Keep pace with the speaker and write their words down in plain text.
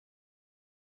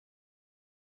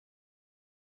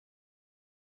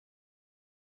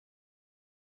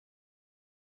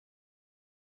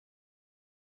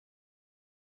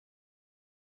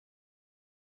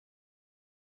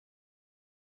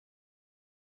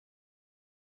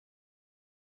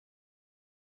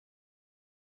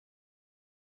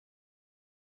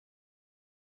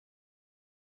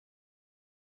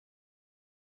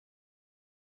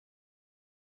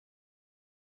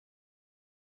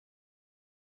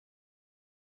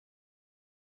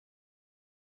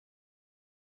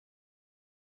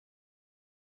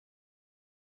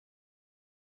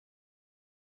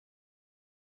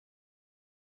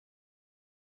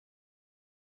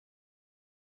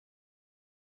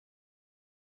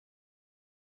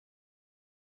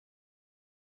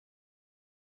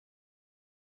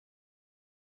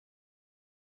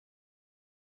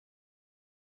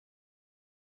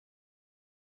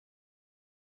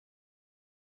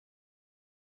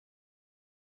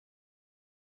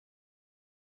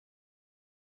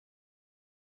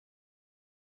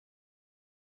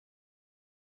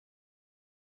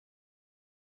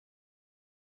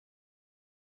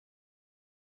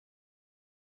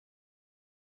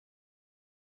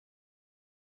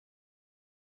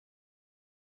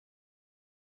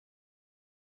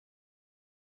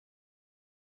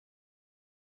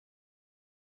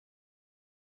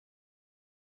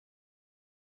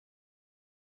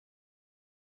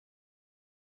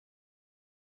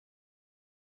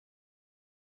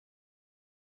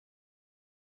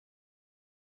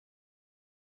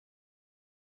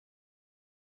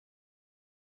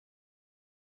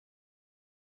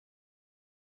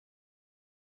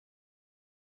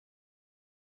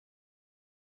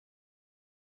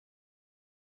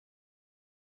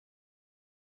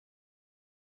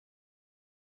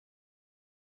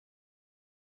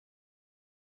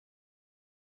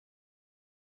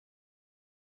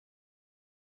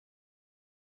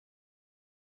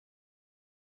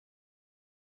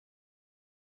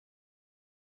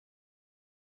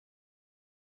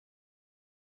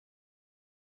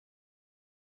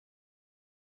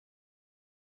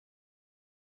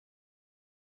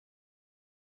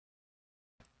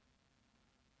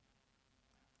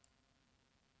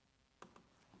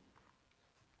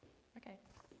Okay.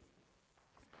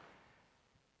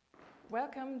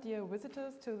 Welcome, dear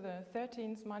visitors, to the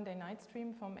 13th Monday night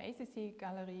stream from ACC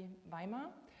Galerie Weimar,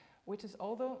 which is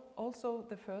also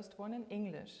the first one in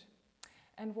English.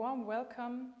 And warm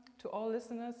welcome to all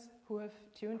listeners who have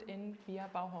tuned in via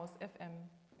Bauhaus FM.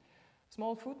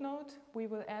 Small footnote, we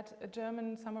will add a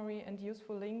German summary and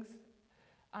useful links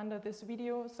under this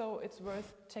video, so it's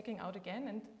worth checking out again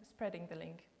and spreading the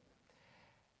link.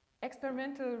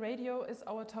 Experimental radio is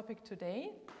our topic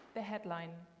today, the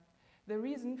headline. The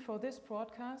reason for this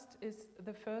broadcast is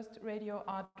the first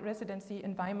Radio-Art Residency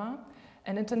in Weimar,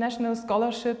 an international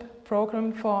scholarship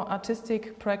program for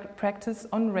artistic practice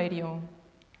on radio.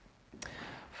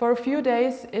 For a few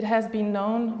days, it has been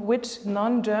known which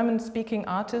non-German speaking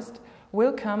artist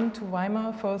will come to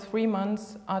Weimar for a 3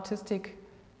 months artistic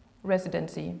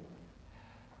residency.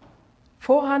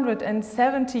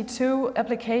 472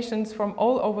 applications from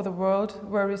all over the world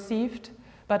were received,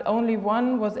 but only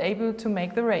one was able to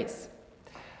make the race.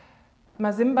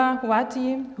 Masimba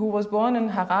Hwati, who was born in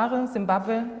Harare,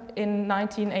 Zimbabwe in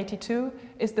 1982,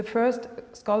 is the first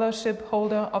scholarship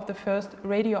holder of the first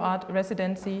radio art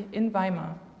residency in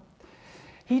Weimar.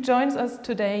 He joins us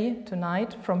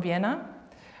tonight from Vienna,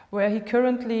 where he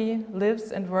currently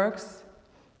lives and works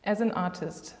as an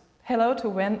artist. Hello to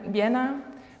Vienna.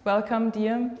 Welcome,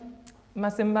 dear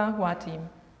Masimba Hwati.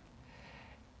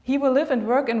 He will live and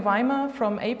work in Weimar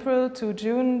from April to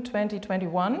June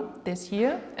 2021, this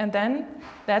year, and then,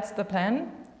 that's the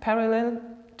plan, parallel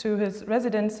to his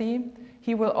residency,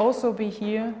 he will also be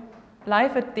here,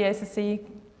 live at the ACC,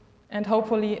 and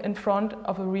hopefully in front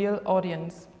of a real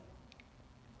audience.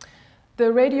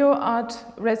 The Radio Art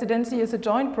Residency is a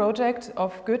joint project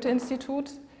of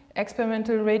Goethe-Institut,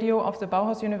 Experimental Radio of the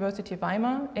Bauhaus-Universität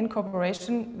Weimar, in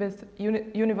cooperation with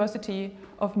University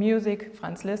of Musik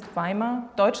Franz Liszt Weimar,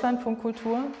 Deutschlandfunk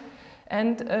Kultur,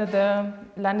 and the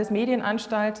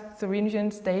Landesmedienanstalt,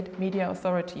 Thuringian State Media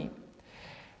Authority.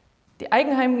 The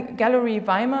Eigenheim Gallery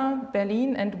Weimar,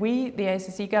 Berlin, and we, the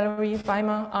ACC Gallery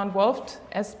Weimar, are involved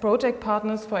as project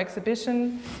partners for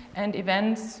exhibition and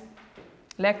events,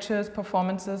 lectures,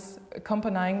 performances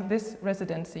accompanying this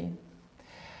residency.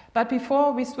 But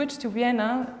before we switch to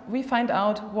Vienna, we find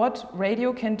out what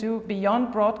radio can do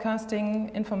beyond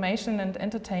broadcasting, information and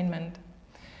entertainment.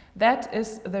 That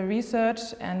is the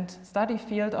research and study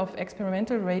field of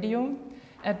experimental radio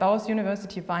at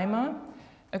Bauhaus-Universität Weimar,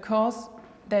 a course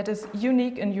that is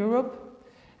unique in Europe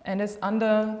and is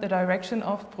under the direction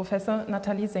of Professor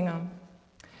Nathalie Singer.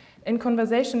 In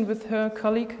conversation with her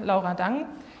colleague Laura Dang,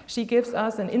 she gives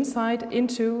us an insight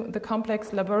into the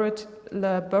complex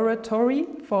laboratory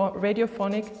for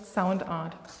radiophonic sound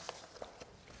art.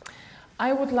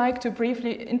 I would like to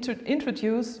briefly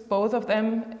introduce both of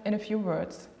them in a few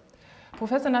words.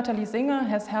 Professor Nathalie Singer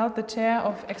has held the chair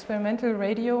of experimental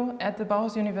radio at the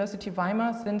Bauhaus-Universität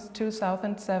Weimar since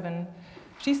 2007.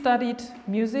 She studied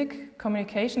music,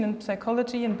 communication and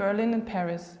psychology in Berlin and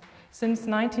Paris. Since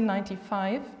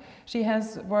 1995, she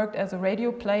has worked as a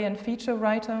radio play and feature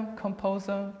writer,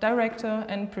 composer, director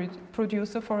and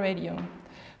producer for radio,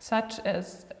 such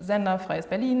as Sender Freies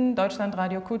Berlin,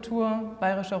 Deutschlandradio Kultur,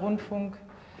 Bayerischer Rundfunk,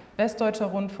 Westdeutscher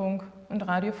Rundfunk and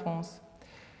Radio France.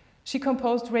 She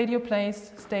composed radio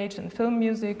plays, stage and film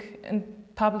music and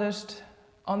published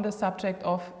on the subject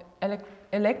of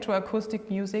electroacoustic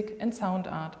music and sound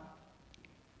art.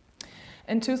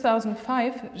 In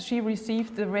 2005, she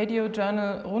received the radio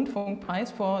journal Rundfunk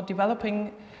Prize for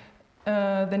developing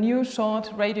the new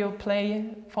short radio play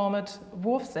format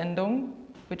Wurfsendung,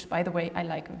 which, by the way, I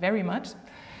like very much.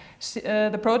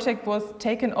 The project was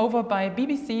taken over by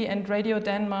BBC and Radio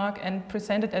Denmark and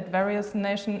presented at various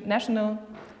national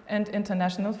and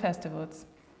international festivals.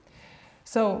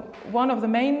 So, one of the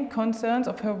main concerns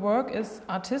of her work is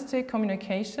artistic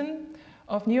communication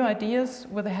of new ideas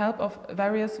with the help of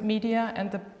various media and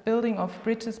the building of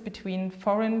bridges between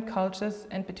foreign cultures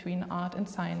and between art and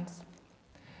science.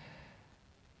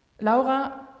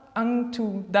 Laura Anh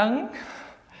Thu Dang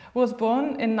was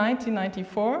born in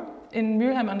 1994 in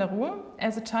Mülheim an der Ruhr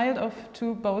as a child of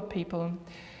 2 boat people.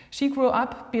 She grew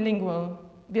up bilingual,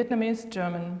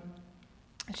 Vietnamese-German.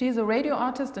 She is a radio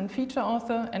artist and feature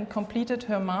author and completed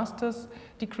her master's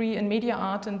degree in media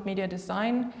art and media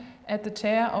design at the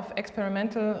chair of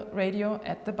experimental radio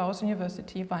at the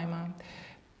Bauhaus-Universität Weimar.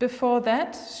 Before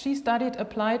that, she studied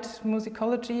applied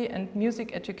musicology and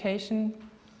music education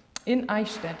in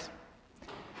Eichstätt.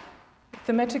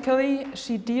 Thematically,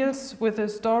 she deals with the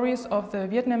stories of the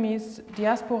Vietnamese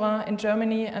diaspora in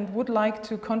Germany and would like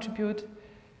to contribute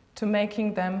to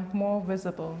making them more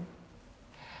visible.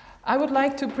 I would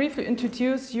like to briefly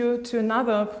introduce you to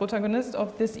another protagonist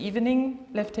of this evening,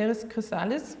 Eleftherios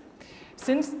Krysalis.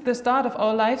 Since the start of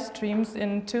our live streams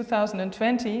in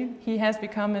 2020, he has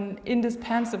become an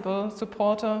indispensable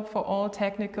supporter for all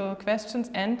technical questions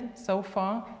and, so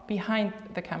far, behind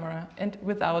the camera and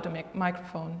without a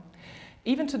microphone.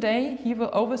 Even today, he will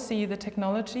oversee the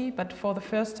technology, but for the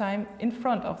first time in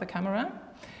front of the camera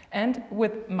and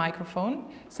with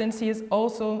microphone, since he is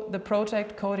also the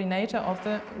project coordinator of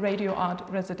the Radio-Art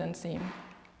Residency.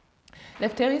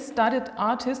 Lefteris studied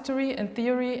art history and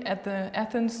theory at the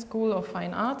Athens School of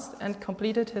Fine Arts and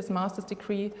completed his master's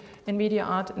degree in media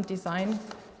art and design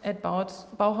at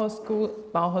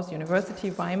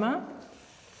Bauhaus-Universität Weimar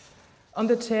on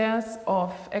the chairs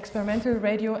of experimental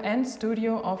radio and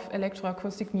studio of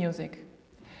electroacoustic music.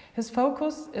 His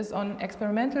focus is on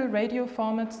experimental radio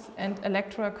formats and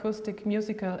electroacoustic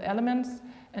musical elements,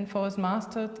 and for his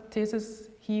master thesis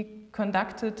he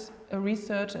conducted a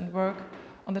research and work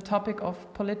on the topic of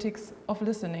politics of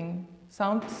listening,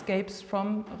 soundscapes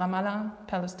from Ramallah,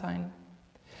 Palestine.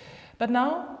 But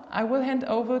now I will hand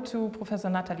over to Professor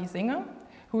Nathalie Singer,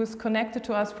 who is connected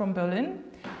to us from Berlin,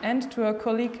 and to her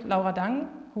colleague Laura Dang,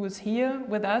 who is here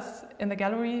with us in the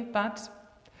gallery, but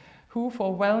who,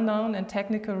 for well-known and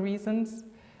technical reasons,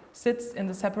 sits in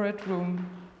the separate room.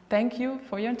 Thank you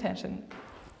for your attention.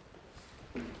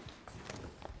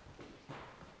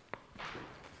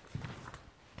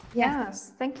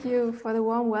 Yes, thank you for the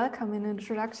warm welcome and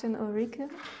introduction, Ulrike.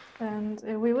 And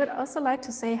we would also like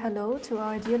to say hello to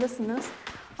our dear listeners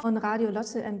on Radio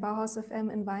Lotte and Bauhaus FM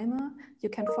in Weimar. You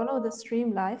can follow the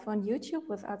stream live on YouTube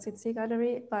with ACC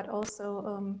Galerie, but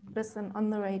also listen on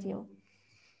the radio.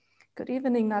 Good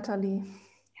evening, Nathalie.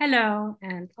 Hello,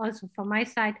 and also from my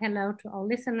side, hello to all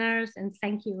listeners, and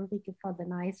thank you, Ulrike, for the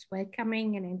nice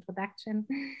welcoming and introduction.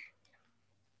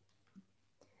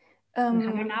 Hello,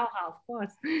 Laura, of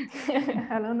course.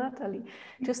 Hello, Nathalie.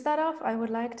 To start off, I would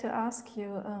like to ask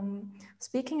you,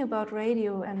 speaking about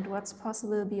radio and what's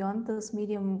possible beyond this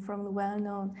medium from the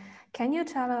well-known, can you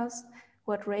tell us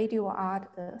what radio art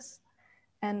is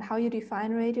and how you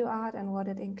define radio art and what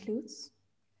it includes?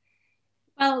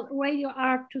 Well, radio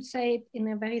art, to say it in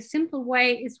a very simple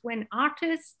way, is when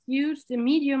artists use the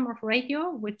medium of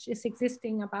radio, which is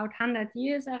existing about 100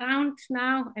 years around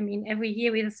now. I mean, every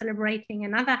year we are celebrating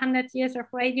another 100 years of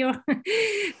radio,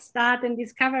 start and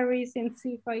discovery since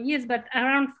 3-4 years, but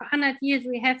around 100 years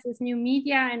we have this new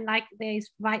media, and like there is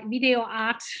video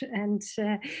art, and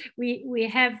we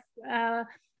have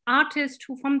artists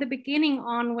who from the beginning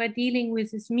on were dealing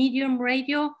with this medium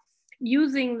radio,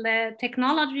 using the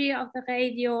technology of the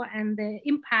radio and the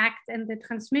impact and the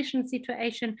transmission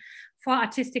situation for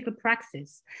artistical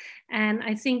praxis. And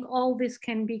I think all this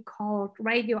can be called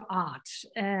radio art.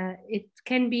 It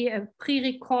can be a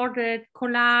pre-recorded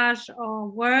collage or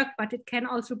work, but it can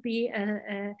also be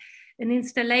an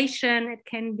installation, it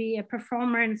can be a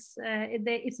performance.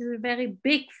 It's a very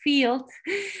big field,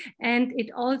 and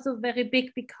it also very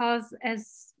big because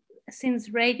since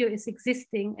radio is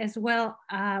existing as well,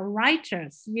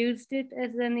 writers used it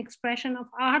as an expression of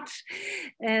art,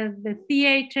 the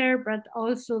theater, but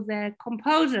also the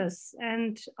composers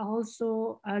and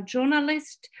also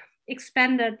journalists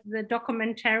expanded the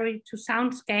documentary to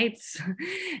soundscapes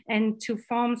and to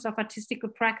forms of artistical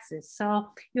praxis.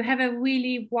 So you have a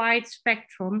really wide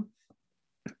spectrum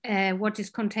what is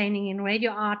containing in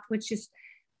radio art, which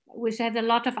has a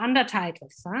lot of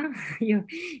undertitles. You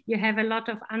have a lot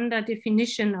of under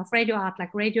definition of radio art,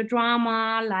 like radio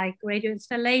drama, like radio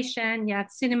installation, you have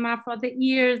cinema for the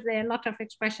ears. There are a lot of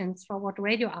expressions for what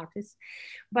radio art is.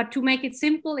 But to make it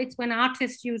simple, it's when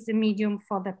artists use the medium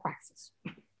for the praxis.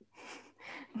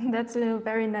 That's a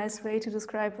very nice way to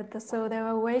describe it. So there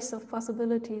are ways of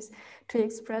possibilities to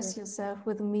express yourself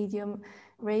with the medium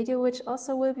radio, which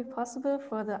also will be possible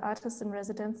for the artists in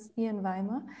residency in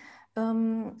Weimar.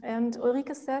 And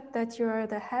Ulrike said that you are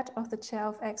the head of the chair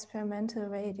of experimental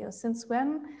radio. Since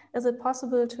when is it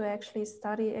possible to actually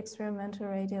study experimental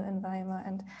radio in Weimar,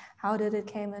 and how did it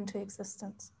came into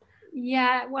existence?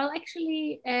 Yeah, well,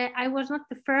 actually, I was not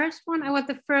the first one. I was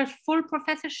the first full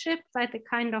professorship, like a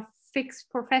kind of fixed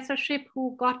professorship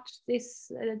who got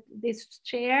this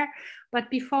chair. But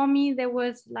before me, there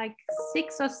was like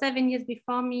 6 or 7 years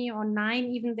before me, or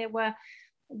 9 even, there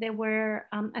were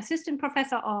assistant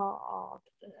professor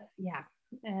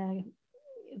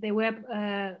they were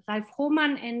Ralf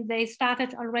Roman, and they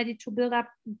started already to build up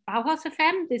Bauhaus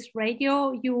FM, this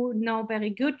radio you know very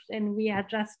good, and we are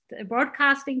just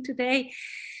broadcasting today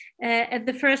at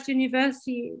the first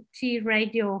university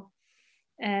radio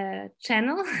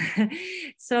channel.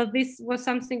 So this was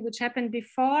something which happened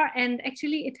before, and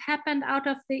actually it happened out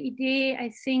of the idea,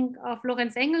 I think, of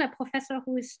Lorenz Engel, a professor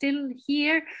who is still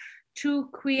here, to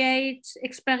create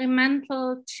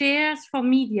experimental chairs for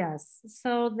medias,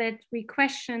 so that we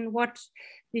question what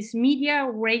this media,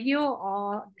 radio,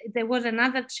 or there was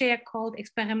another chair called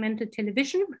experimental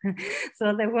television.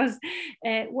 So there was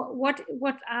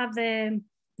what are the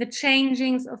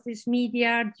changings of this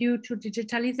media due to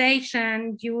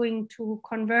digitalization, due to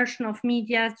conversion of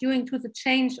media, due to the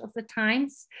change of the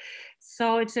times.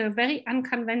 So it's a very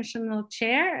unconventional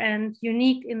chair and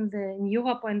unique in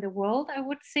Europe or in the world, I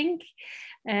would think.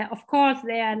 Of course,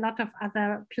 there are a lot of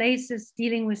other places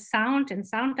dealing with sound and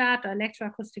sound art or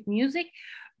electroacoustic music,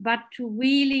 but to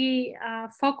really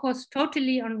focus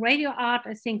totally on radio art,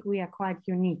 I think we are quite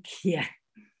unique here.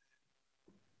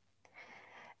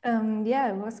 Yeah,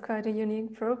 it was quite a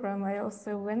unique program. I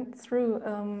also went through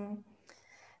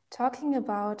talking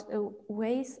about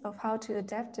ways of how to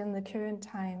adapt in the current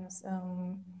times.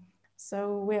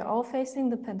 So we're all facing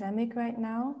the pandemic right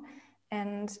now.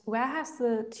 And where has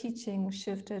the teaching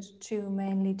shifted to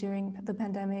mainly during the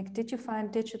pandemic? Did you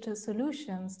find digital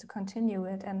solutions to continue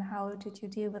it, and how did you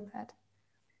deal with that?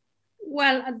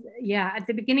 Well, yeah, at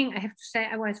the beginning, I have to say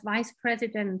I was vice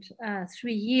president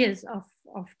 3 years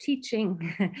of teaching.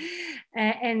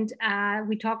 And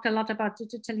we talked a lot about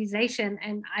digitalization,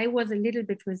 and I was a little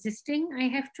bit resisting, I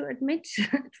have to admit.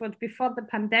 It was before the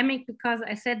pandemic, because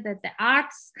I said that the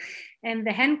arts and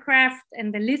the handcraft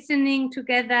and the listening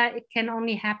together, it can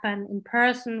only happen in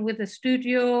person with the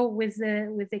studio, with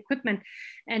the equipment,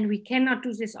 and we cannot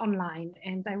do this online.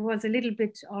 And I was a little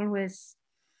bit always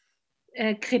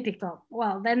critical.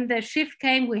 Well, then the shift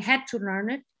came, we had to learn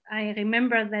it. I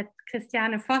remember that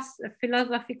Christiane Voss, a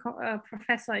philosophy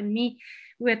professor, and me,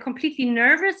 we were completely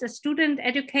nervous, a student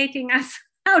educating us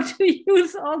how to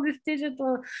use all these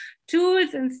digital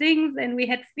tools and things, and we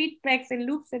had feedbacks and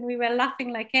loops, and we were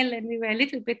laughing like hell, and we were a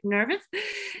little bit nervous.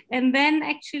 And then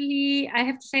actually, I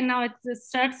have to say now it's the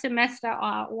third semester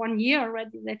or 1 year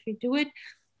already that we do it.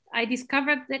 I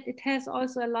discovered that it has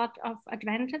also a lot of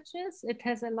advantages. It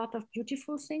has a lot of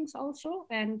beautiful things also.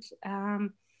 And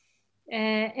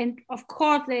of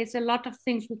course, there's a lot of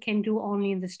things we can do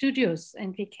only in the studios,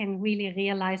 and we can really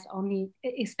realize only,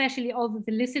 especially all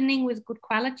the listening with good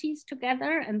qualities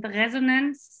together, and the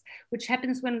resonance, which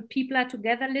happens when people are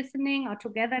together listening or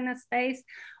together in a space,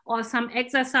 or some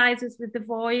exercises with the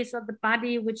voice or the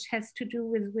body, which has to do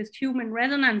with human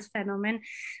resonance phenomenon.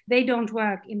 They don't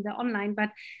work in the online, but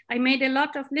I made a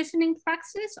lot of listening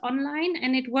practice online,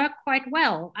 and it worked quite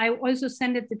well. I also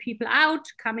sent the people out,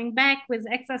 coming back with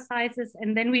exercises,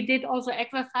 and then we did also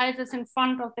exercises in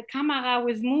front of the camera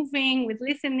with moving, with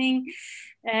listening.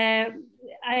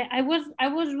 I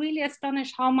was really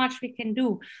astonished how much we can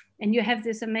do. And you have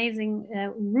this amazing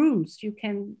rooms you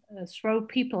can throw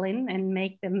people in and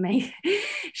make them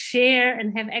share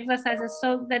and have exercises,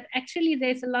 so that actually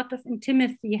there's a lot of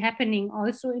intimacy happening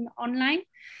also in online.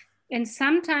 And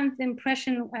sometimes the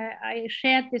impression, I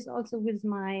shared this also with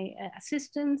my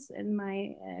assistants and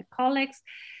my colleagues,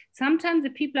 sometimes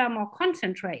the people are more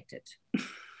concentrated.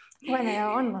 When they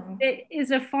are online. There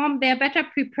is a form, they're better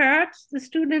prepared, the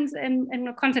students,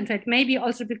 and concentrate. Maybe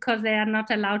also because they are not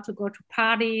allowed to go to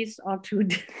parties or to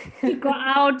go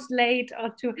out late or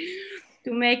to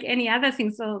make any other thing.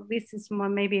 So this is more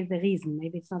maybe the reason.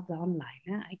 Maybe it's not the online.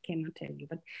 I cannot tell you.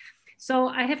 But so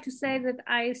I have to say that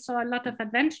I saw a lot of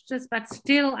advantages, but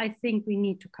still I think we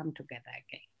need to come together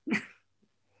again.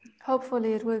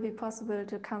 Hopefully it will be possible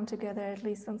to come together at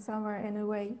least in summer in a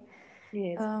way.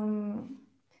 Yes.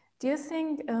 Do you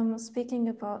think, speaking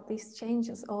about these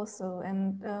changes also,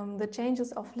 and the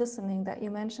changes of listening that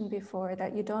you mentioned before,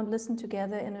 that you don't listen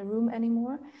together in a room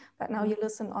anymore, but now you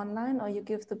listen online, or you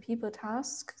give the people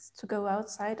tasks to go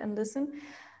outside and listen,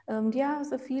 do you have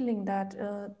the feeling that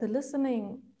the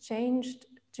listening changed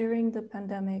during the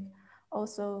pandemic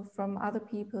also from other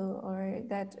people, or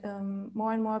that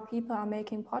more and more people are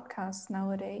making podcasts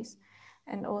nowadays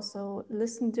and also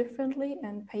listen differently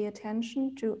and pay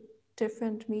attention to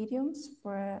different mediums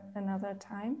for another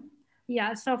time?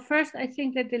 Yeah, so first I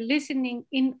think that the listening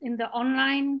in the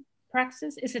online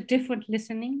praxis is a different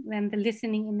listening than the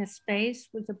listening in a space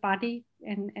with the body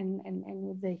and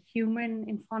with the human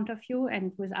in front of you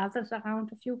and with others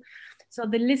around of you. So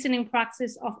the listening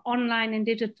praxis of online and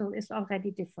digital is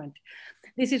already different.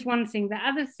 This is one thing. The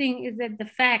other thing is that the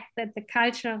fact that the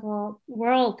cultural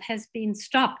world has been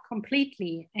stopped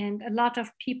completely, and a lot of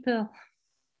people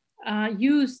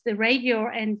use the radio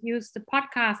and use the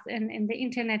podcast and the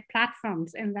internet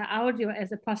platforms and the audio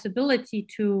as a possibility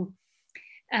to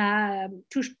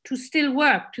to still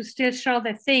work, to still show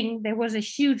the thing. There was a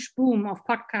huge boom of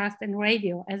podcast and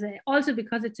radio, also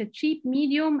because it's a cheap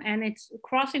medium and it's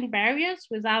crossing barriers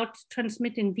without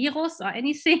transmitting virus or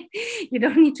anything. You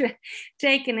don't need to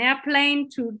take an airplane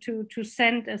to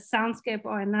send a soundscape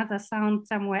or another sound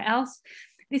somewhere else.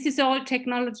 This is all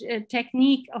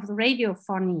technique of the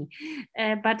radiophony,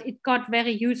 but it got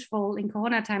very useful in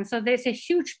Corona time. So there's a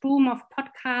huge boom of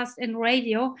podcast and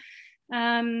radio.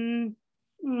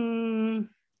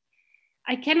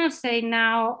 I cannot say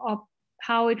now of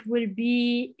how it will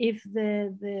be if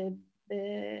the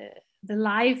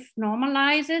life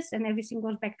normalizes and everything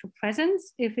goes back to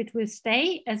presence, if it will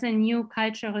stay as a new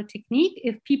cultural technique,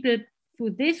 if people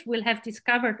through this will have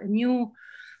discovered a new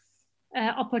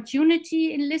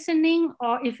opportunity in listening,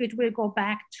 or if it will go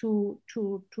back to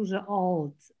the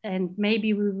old, and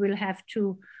maybe we will have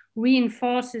to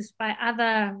reinforce this by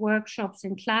other workshops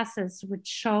and classes which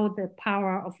show the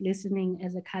power of listening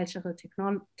as a cultural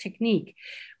technique.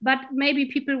 But maybe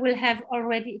people will have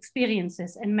already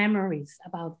experiences and memories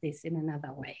about this in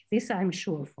another way. This I'm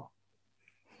sure for.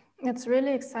 It's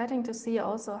really exciting to see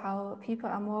also how people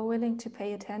are more willing to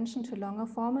pay attention to longer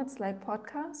formats like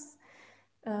podcasts.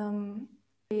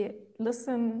 We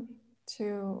listen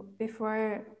to,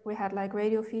 before we had like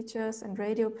radio features and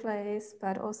radio plays,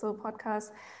 but also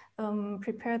podcasts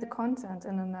prepare the content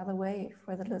in another way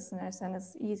for the listeners, and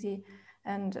it's easy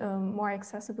and more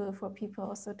accessible for people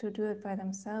also to do it by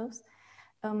themselves.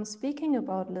 Speaking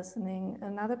about listening,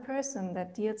 another person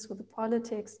that deals with the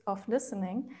politics of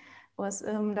listening was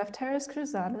Lefteris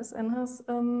Krysalis in his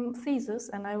thesis,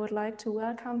 and I would like to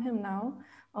welcome him now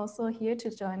also here to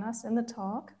join us in the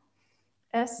talk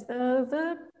as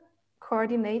the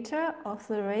coordinator of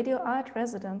the Radio-Art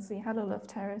Residency. Hello,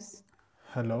 Lefteris.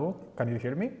 Hello, can you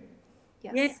hear me?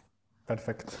 Yes.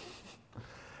 Perfect.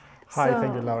 Hi,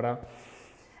 thank you, Laura.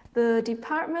 The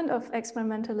Department of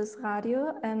Experimentellen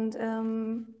Radio and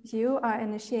you are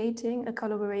initiating a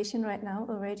collaboration right now,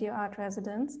 a Radio-Art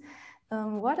Residence.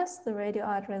 What is the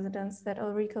Radio-Art Residence that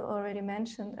Ulrike already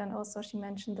mentioned, and also she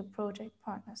mentioned the project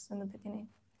partners in the beginning?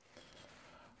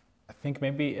 I think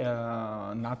maybe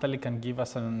Nathalie can give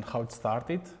us how it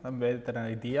started, a better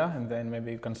idea, and then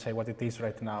maybe you can say what it is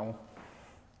right now.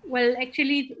 Well,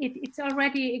 actually, it's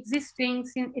already existing.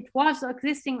 It was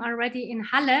existing already in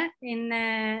Halle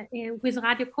with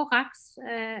Radio Korax,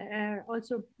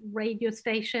 also radio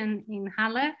station in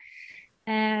Halle.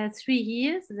 3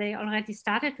 years. They already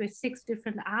started with 6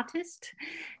 different artists,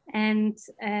 and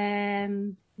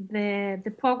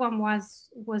the program was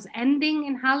ending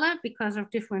in Halle because of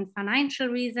different financial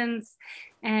reasons,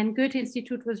 and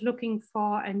Goethe-Institut was looking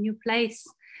for a new place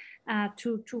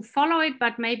to follow it,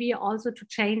 but maybe also to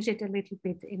change it a little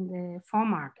bit in the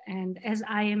format. And as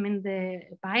I am in the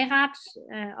Beirat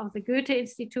of the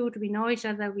Goethe-Institut, we know each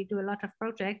other, we do a lot of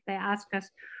projects. They ask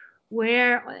us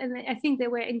where, and I think they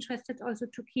were interested also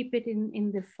to keep it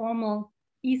in the formal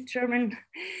East German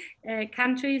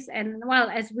countries. And well,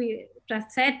 as we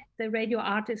just said, the radio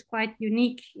art is quite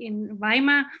unique in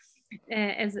Weimar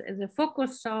as a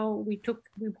focus, so we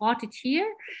brought it here,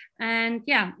 and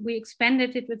yeah, we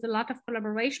expanded it with a lot of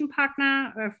collaboration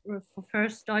partner. For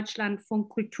first, Deutschlandfunk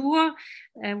Kultur,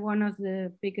 one of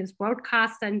the biggest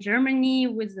broadcaster in Germany,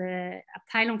 with the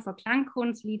Abteilung für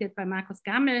Klangkunst, led by Markus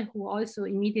Gammel, who also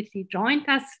immediately joined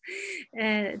us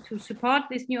to support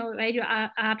this new radio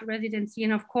art residency.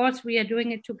 And of course, we are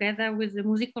doing it together with the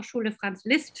Musik Franz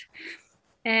Liszt.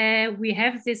 We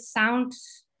have this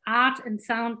art and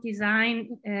sound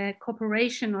design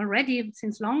cooperation already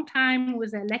since long time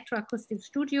with the electroacoustic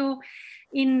studio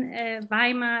in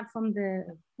Weimar from the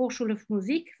Hochschule für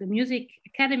Musik, the Music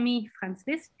Academy Franz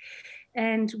Liszt.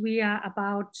 And we are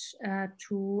about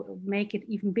to make it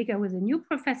even bigger with a new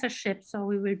professorship. So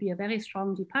we will be a very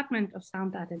strong department of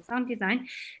sound art and sound design.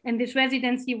 And this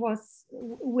residency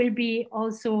will be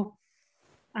also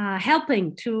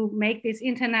helping to make this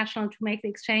international, to make the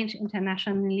exchange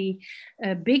internationally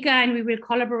bigger. And we will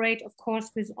collaborate, of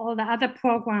course, with all the other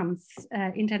programs,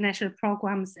 international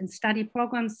programs and study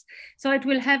programs. So it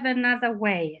will have another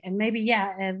way. And maybe,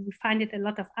 we find it a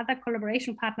lot of other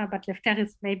collaboration partner, but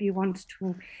Lefteris maybe wants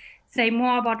to say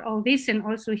more about all this. And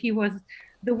also he was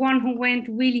the one who went,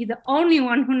 really the only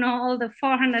one who know all the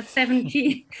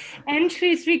 470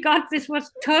 entries we got. This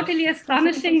was totally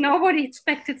astonishing. Nobody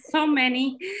expected so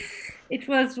many. It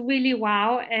was really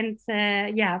wow. And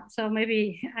so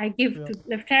maybe I give to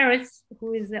Lefteris,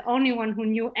 who is the only one who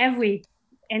knew every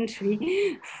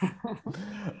entry.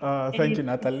 Thank you,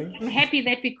 Nathalie. I'm happy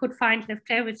that we could find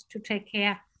Lefteris to take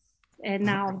care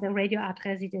now of the Radio Art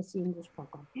Residency in this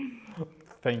program.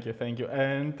 Thank you.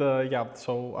 And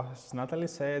so as Nathalie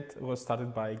said, it was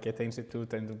started by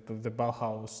Goethe-Institut and the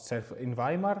Bauhaus in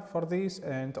Weimar for this,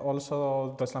 and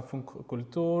also Deutschland von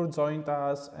Kultur joined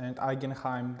us, and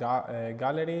Eigenheim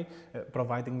Galerie,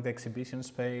 providing the exhibition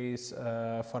space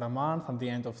for a month at the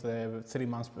end of the 3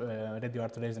 months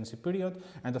Radio-Art Residency period,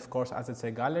 and of course, as I say,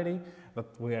 Galerie, that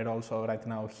we are also right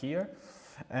now here.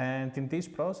 And in this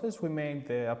process, we made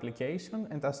the application,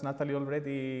 and as Nathalie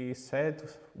already said,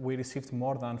 we received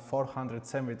more than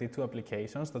 472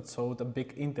 applications that showed a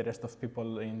big interest of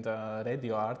people in the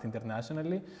radio art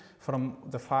internationally from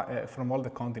all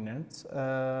the continents,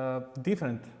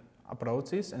 different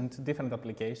approaches and different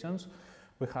applications.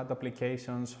 We had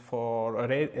applications for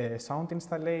sound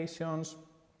installations,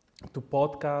 to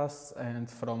podcasts, and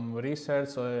from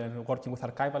research, working with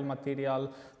archival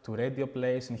material, to radio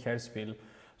plays in Hersfeld.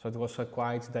 So it was a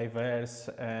quite diverse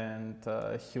and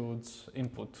huge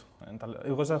input. And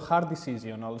it was a hard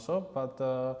decision also, but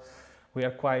we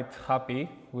are quite happy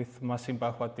with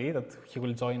Masimba Hwati that he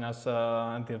will join us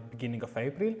at the beginning of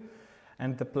April.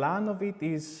 And the plan of it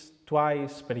is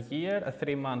twice per year, a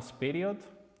 3 months period.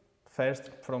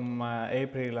 First from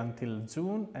April until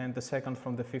June, and the second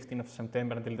from the 15th of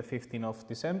September until the 15th of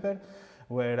December,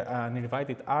 where an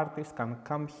invited artist can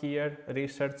come here,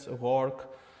 research,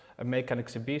 work, make an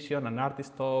exhibition, an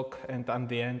artist talk, and at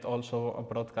the end also a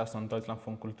broadcast on Deutschland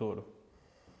von Kultur.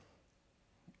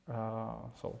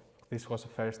 So this was the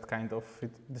first kind of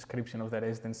description of the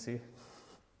residency.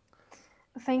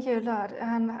 Thank you a lot.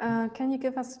 And can you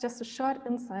give us just a short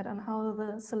insight on how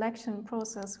the selection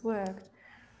process worked?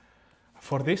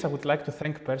 For this, I would like to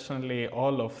thank personally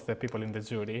all of the people in the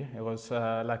jury. It was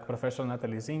like Professor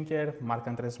Nathalie Singer,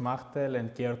 Marc-André Schmachtel,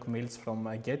 and Georg Milz from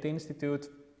Goethe-Institut,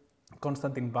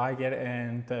 Konstantin Bayer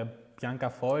and Bianca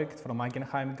Voigt from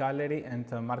Eigenheim Galerie,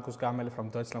 and Markus Gammel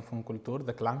from Deutschland von Kultur,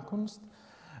 the Klangkunst.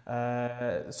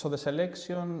 So the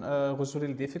selection was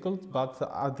really difficult, but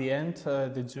at the end,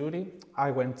 the jury,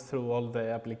 I went through all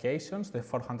the applications, the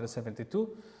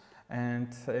 472,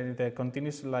 and the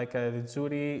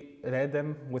jury read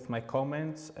them with my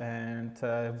comments, and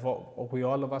we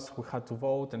all of us, we had to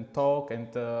vote and talk and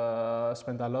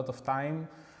spend a lot of time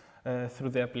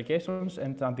through the applications,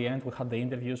 and at the end we had the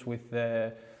interviews with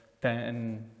the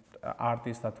 10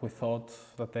 artists that we thought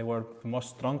that they were the most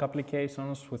strong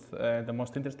applications, with the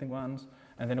most interesting ones,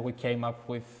 and then we came up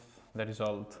with the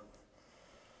result.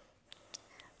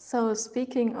 So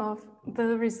speaking of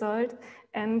the result,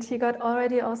 and he got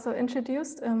already also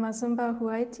introduced, Masimba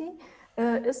Hwati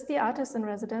is the artist in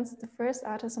residence, the first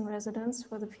artist in residence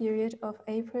for the period of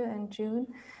April and June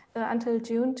until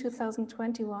June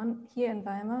 2021 here in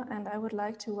Weimar, and I would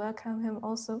like to welcome him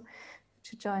also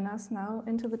to join us now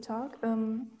into the talk.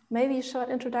 Maybe a short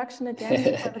introduction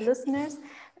again for the listeners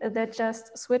that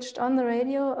just switched on the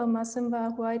radio.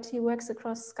 Masimba Hwati works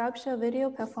across sculpture, video,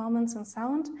 performance, and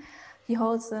sound. He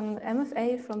holds an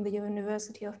MFA from the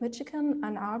University of Michigan,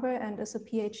 Ann Arbor, and is a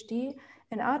PhD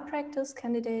in art practice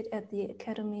candidate at the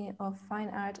Academy of Fine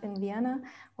Art in Vienna,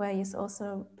 where he's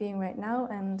also being right now.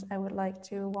 And I would like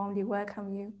to warmly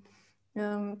welcome you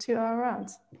to our round.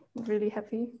 Really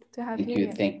happy to have you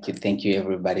here. Thank you,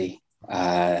 everybody.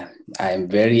 I'm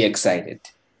very excited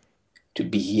to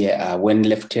be here. When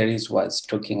Lefteris was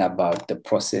talking about the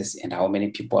process and how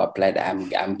many people applied,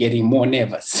 I'm getting more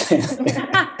nervous.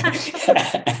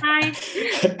 Hi.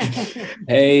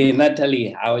 Hey,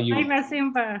 Nathalie, how are you? Hi,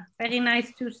 Masimba. Very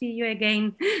nice to see you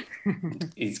again.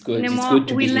 It's good. In a it's more good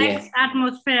to be here. relaxed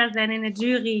atmosphere than in a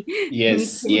jury.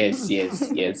 Yes.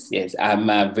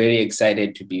 I'm very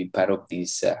excited to be part of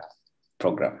this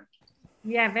program.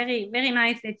 Yeah, very, very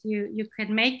nice that you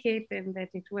can make it and that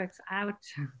it works out.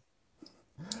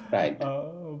 Right.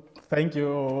 Thank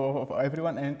you,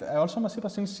 everyone. And also, Masimba,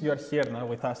 since you are here now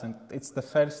with us, and it's the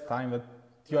first time that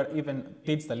you are even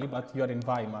digitally, but you are in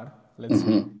Weimar, let's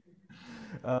say.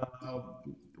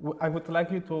 I would like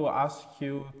you to ask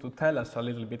you to tell us a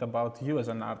little bit about you as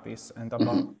an artist and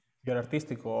about your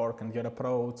artistic work and your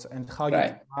approach and how you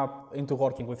came up into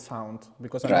working with sound,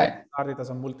 because I started as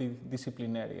a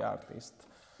multidisciplinary artist.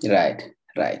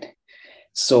 Right.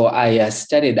 So I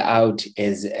started out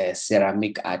as a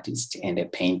ceramic artist and a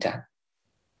painter,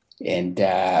 and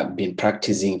been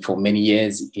practicing for many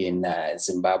years in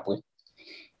Zimbabwe.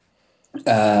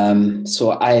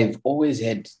 So I've always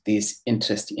had this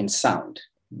interest in sound,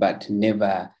 but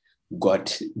never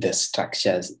got the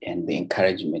structures and the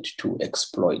encouragement to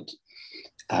exploit.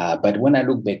 But when I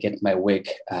look back at my work,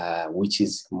 which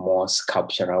is more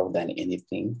sculptural than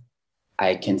anything,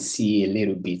 I can see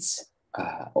little bits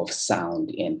of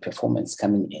sound and performance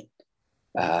coming in.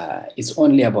 It's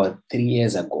only about 3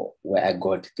 years ago where I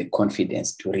got the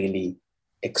confidence to really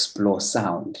explore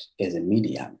sound as a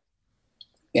medium,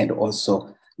 and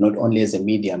also not only as a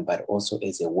medium, but also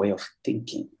as a way of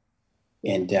thinking.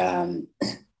 And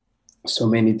so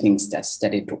many things that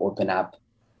started to open up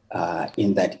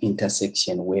in that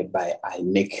intersection, whereby I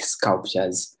make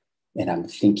sculptures and I'm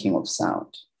thinking of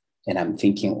sound, and I'm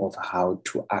thinking of how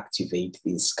to activate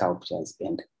these sculptures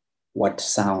and what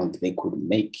sound they could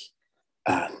make.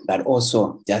 But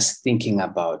also just thinking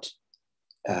about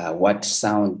what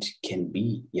sound can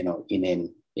be, in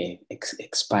an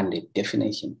expanded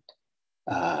definition.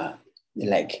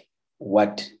 Like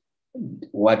what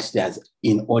does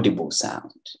inaudible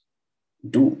sound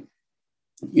do?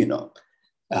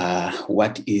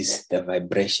 What is the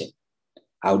vibration?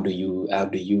 How do you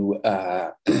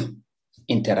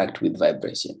interact with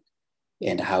vibration?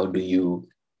 And how do you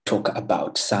talk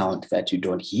about sound that you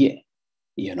don't hear?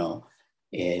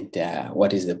 And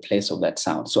what is the place of that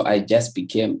sound? So I just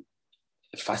became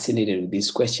fascinated with these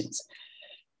questions.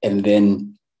 And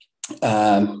then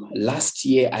last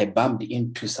year, I bumped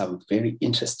into some very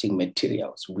interesting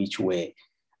materials, which were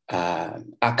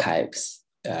archives,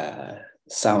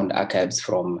 sound archives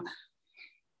from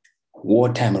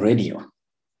wartime radio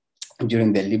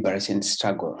during the liberation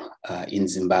struggle in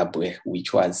Zimbabwe,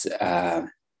 which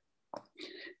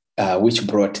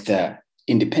brought the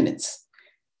independence.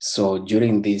 So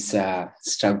during this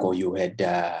struggle, you had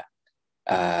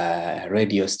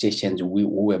radio stations who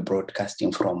were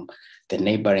broadcasting from the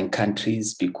neighboring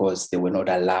countries because they were not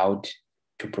allowed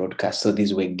to broadcast. So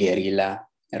these were guerrilla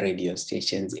radio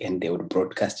stations, and they would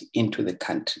broadcast into the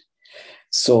country.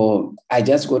 So I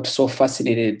just got so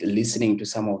fascinated listening to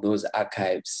some of those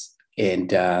archives and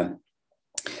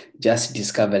just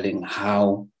discovering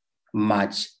how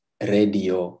much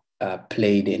radio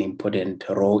played an important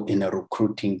role in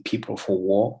recruiting people for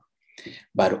war,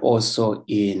 but also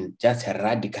in just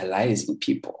radicalizing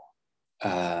people.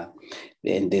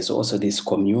 And there's also this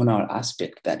communal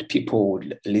aspect that people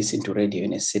would listen to radio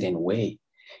in a certain way.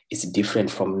 It's different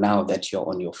from now that you're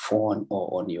on your phone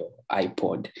or on your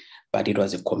iPod, but it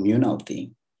was a communal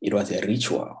thing. It was a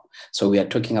ritual. So we are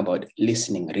talking about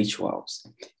listening rituals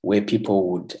where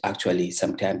people would actually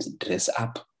sometimes dress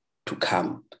up to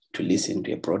come to listen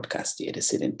to a broadcast at a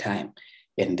certain time.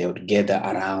 And they would gather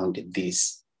around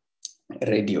this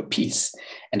radio piece.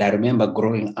 And I remember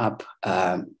growing up,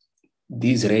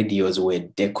 these radios were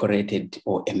decorated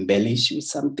or embellished with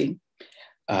something.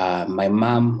 My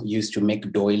mom used to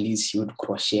make doilies. She would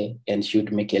crochet, and she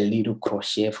would make a little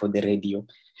crochet for the radio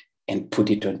and put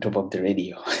it on top of the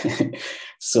radio.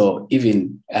 So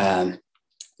even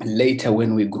later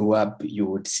when we grew up, you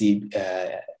would see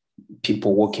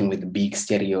people walking with big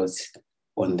stereos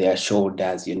on their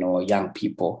shoulders, young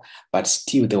people, but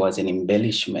still there was an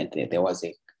embellishment there. There was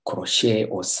a crochet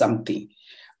or something,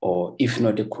 or if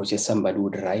not a crochet, somebody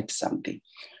would write something.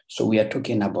 So we are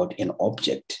talking about an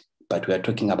object, but we are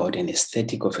talking about an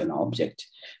aesthetic of an object.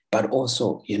 But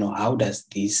also, how does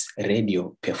this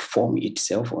radio perform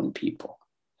itself on people?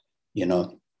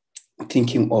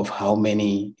 Thinking of how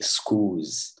many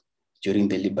schools during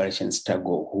the liberation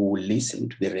struggle who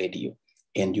listened to the radio,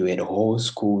 and you had whole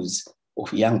schools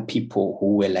of young people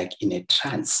who were like in a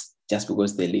trance just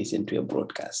because they listened to a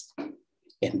broadcast.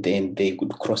 And then they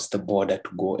could cross the border to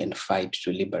go and fight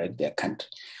to liberate their country.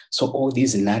 So all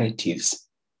these narratives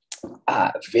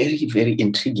are very, very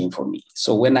intriguing for me.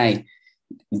 So when I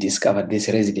discovered this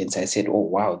residence, I said, oh,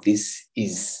 wow, this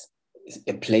is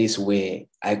a place where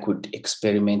I could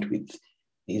experiment with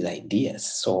these ideas.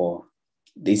 So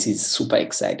this is super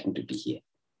exciting to be here.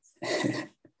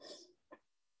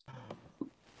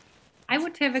 I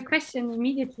would have a question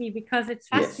immediately because it's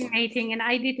fascinating. Yes. And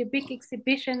I did a big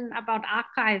exhibition about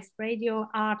archives, radio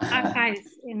art archives,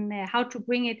 in how to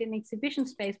bring it in exhibition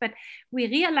space. But we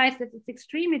realized that it's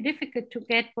extremely difficult to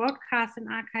get broadcasts and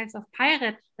archives of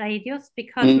pirate radios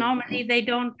because normally they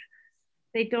don't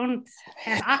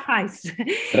have archives.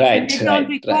 Right. They don't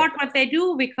record what they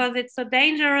do because it's so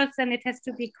dangerous and it has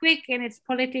to be quick and it's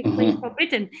politically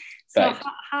forbidden. So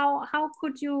how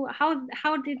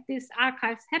did these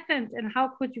archives happen, and how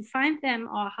could you find them,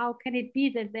 or how can it be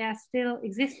that they are still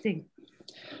existing?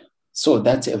 So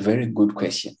that's a very good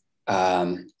question.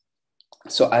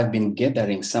 So I've been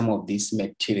gathering some of this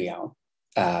material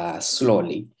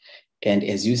slowly. And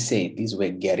as you say, these were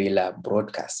guerrilla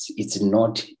broadcasts. It's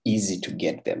not easy to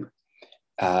get them.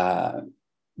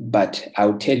 But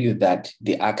I'll tell you that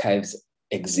the archives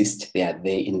exist. They are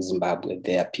there in Zimbabwe.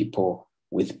 There are people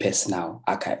with personal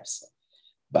archives.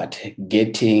 But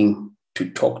getting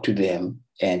to talk to them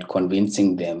and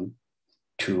convincing them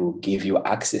to give you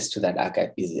access to that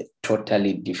archive is a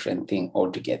totally different thing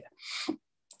altogether.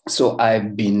 So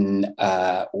I've been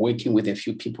working with a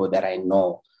few people that I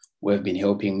know who have been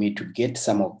helping me to get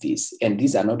some of these. And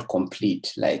these are not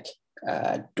complete, like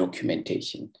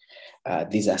documentation.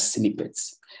 These are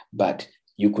snippets, but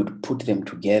you could put them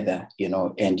together, you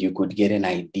know, and you could get an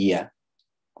idea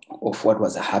of what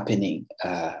was happening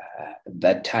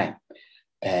that time.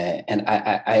 And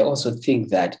I also think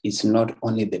that it's not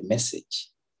only the message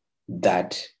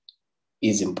that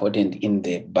is important in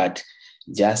there, but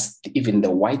just even the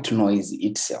white noise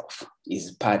itself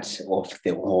is part of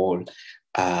the whole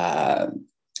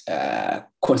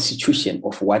constitution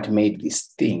of what made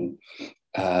this thing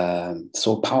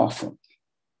so powerful.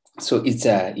 So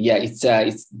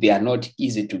they are not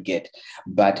easy to get,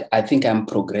 but I think I'm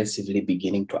progressively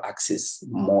beginning to access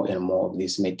more and more of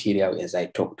this material as I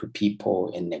talk to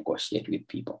people and negotiate with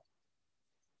people.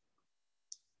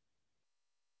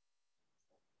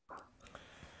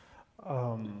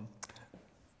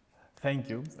 Thank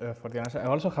you for the answer. I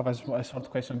also have a short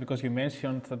question, because you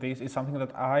mentioned this is something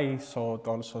that I thought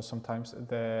also sometimes,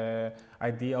 the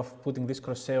idea of putting this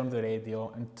crochet on the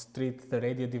radio and treat the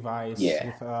radio device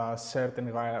with a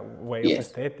certain way of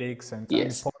aesthetics and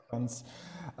importance.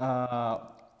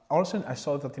 Also, I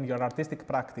saw that in your artistic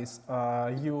practice,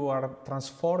 you are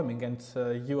transforming and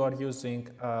you are using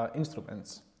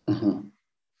instruments. Mm-hmm.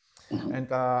 Mm-hmm.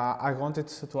 And I wanted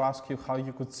to ask you how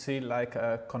you could see, like,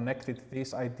 connected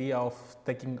this idea of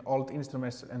taking old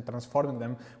instruments and transforming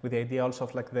them with the idea also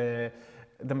of, like, the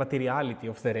materiality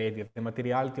of the radio, the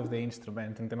materiality of the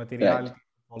instrument, and the materiality of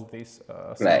all this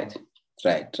sound.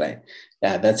 Right.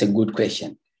 Yeah, that's a good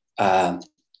question.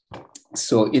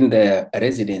 So in the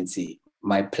residency,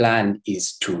 my plan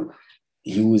is to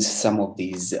use some of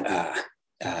these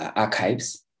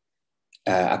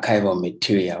archival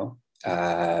material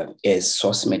as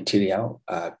source material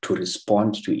to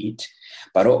respond to it,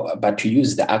 but to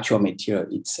use the actual material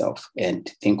itself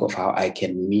and think of how I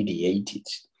can mediate it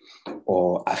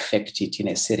or affect it in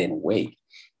a certain way.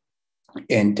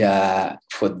 And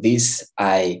for this,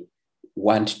 I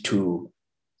want to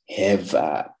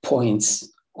have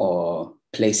points or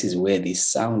places where this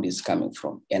sound is coming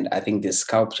from. And I think the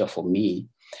sculpture for me,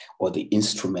 or the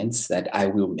instruments that I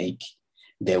will make,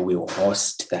 they will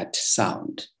host that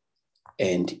sound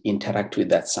and interact with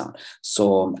that sound.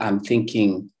 So I'm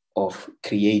thinking of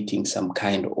creating some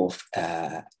kind of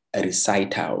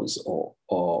recitals or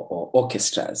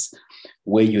orchestras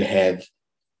where you have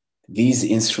these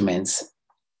instruments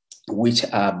which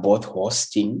are both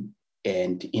hosting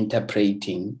and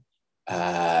interpreting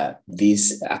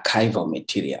this archival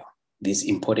material, this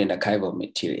important archival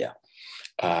material.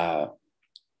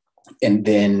 And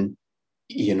then,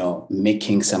 you know,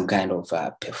 making some kind of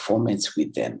performance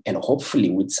with them, and hopefully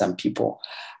with some people.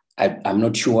 I'm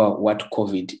not sure what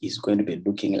COVID is going to be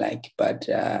looking like, but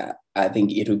I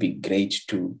think it would be great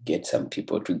to get some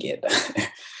people together,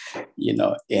 you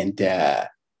know, and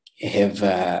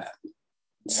have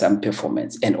some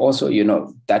performance. And also, you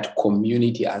know, that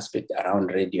community aspect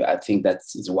around radio, I think that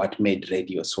is what made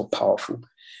radio so powerful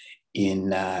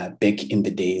in back in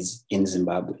the days in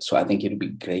Zimbabwe. So I think it would be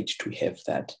great to have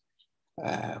that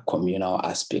communal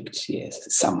aspect,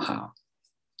 somehow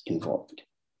involved.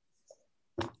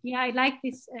 Yeah, I like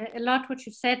this a lot, what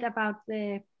you said about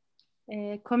the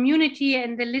community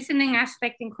and the listening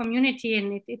aspect in community.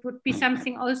 And it would be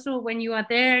something also when you are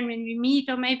there and when we meet,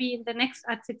 or maybe in the next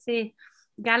ACC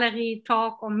gallery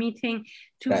talk or meeting,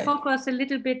 to focus a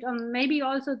little bit on maybe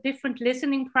also different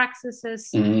listening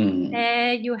practices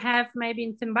you have maybe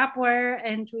in Zimbabwe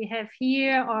and we have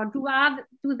here, or do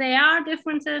they are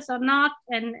differences or not,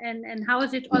 and how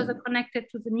is it also connected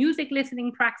to the music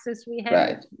listening practice we have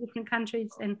in different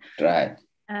countries, and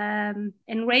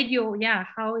radio,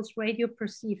 how is radio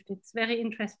perceived? It's very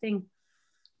interesting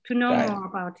to know more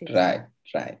about it.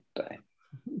 Right.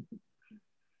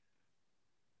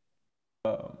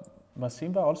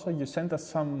 Masimba, also you sent us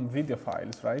some video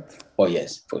files, right? Oh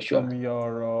yes, for sure. From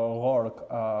your work.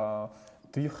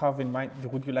 Do you have in mind,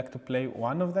 would you like to play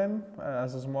one of them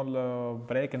as a small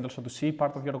break, and also to see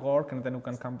part of your work, and then we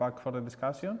can come back for the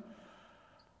discussion?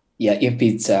 Yeah, if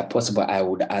it's possible, I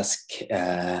would ask,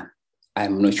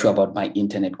 I'm not sure about my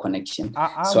internet connection,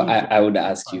 so I would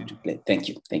ask you to play. Thank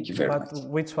you very much. But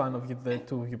which one of the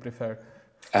two you prefer?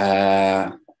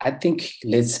 I think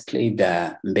let's play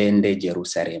the Mbende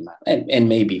Jerusarema, and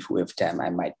maybe if we have time,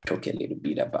 I might talk a little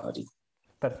bit about it.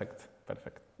 Perfect.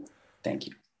 Thank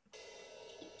you.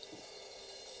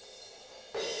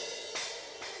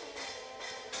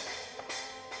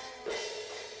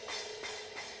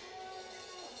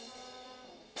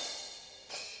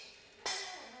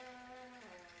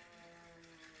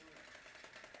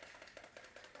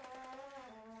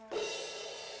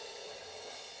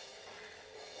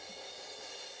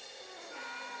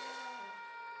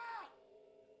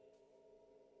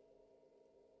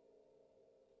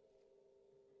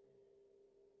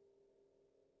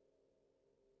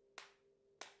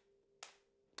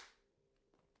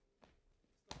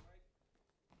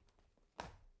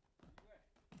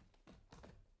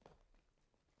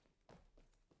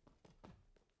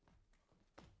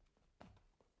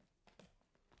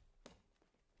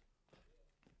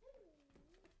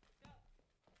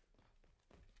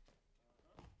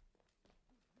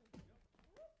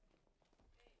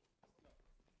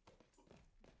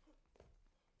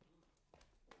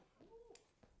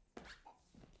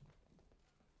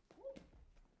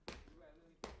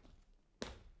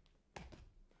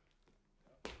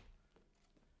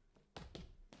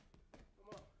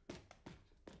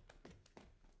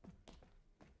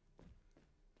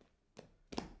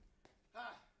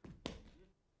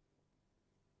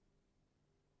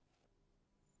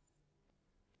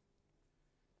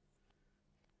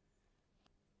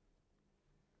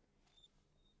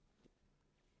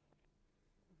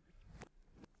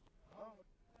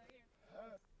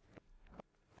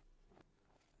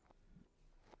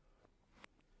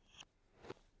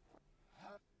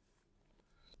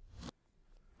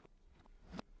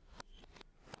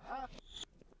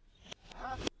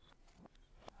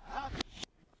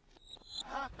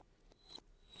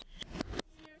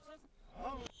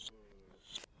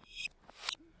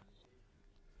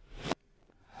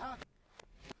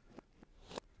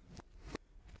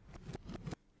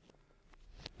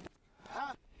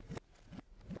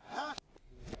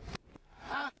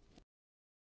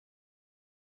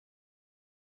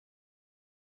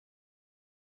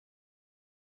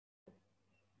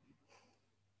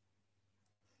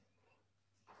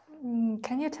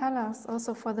 Can you tell us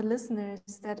also for the listeners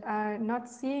that are not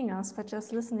seeing us, but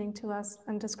just listening to us,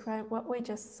 and describe what we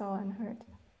just saw and heard?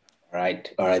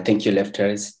 Right. All right. Thank you,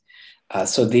 Lefteris.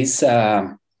 So this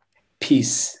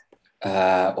piece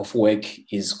of work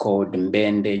is called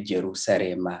Mbende,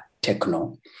 Jerusarema,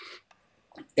 Techno.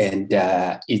 And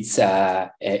it's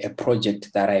a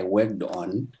project that I worked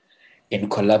on in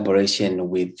collaboration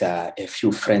with a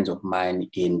few friends of mine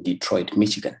in Detroit,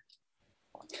 Michigan.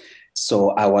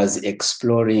 So I was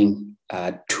exploring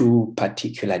two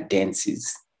particular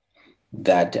dances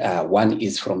that one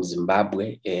is from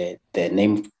Zimbabwe. The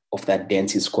name of that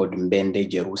dance is called Mbende,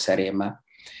 Jerusarema.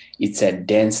 It's a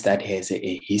dance that has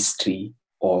a history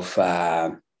of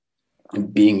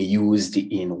being used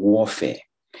in warfare.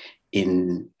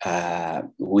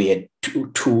 We had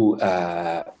two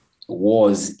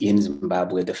wars in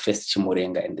Zimbabwe, the first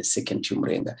Chimurenga and the second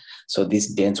Chimurenga. So this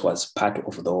dance was part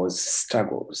of those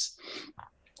struggles.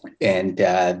 And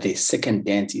the second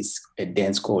dance is a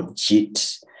dance called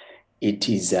JIT.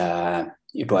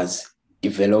 It was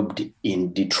developed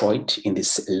in Detroit in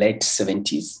the late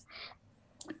 70s.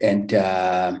 And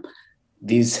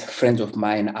these friends of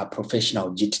mine are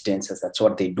professional JIT dancers. That's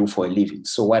what they do for a living.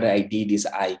 So what I did is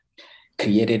I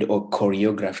created a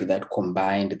choreography that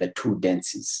combined the two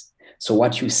dances. So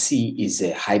what you see is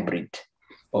a hybrid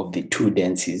of the two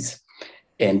dances.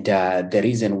 And the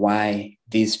reason why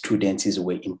these two dances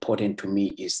were important to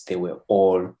me is they were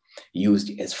all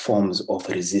used as forms of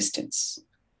resistance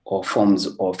or forms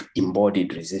of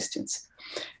embodied resistance.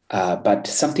 But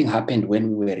something happened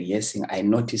when we were rehearsing. I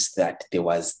noticed that there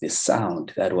was the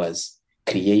sound that was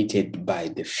created by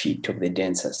the feet of the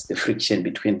dancers, the friction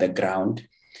between the ground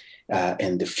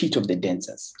and the feet of the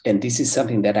dancers. And this is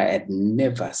something that I had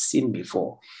never seen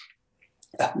before,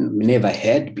 never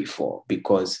heard before,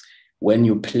 because when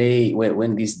you play,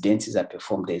 when these dances are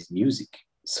performed, there's music.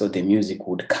 So the music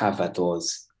would cover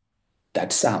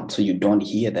that sound. So you don't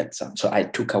hear that sound. So I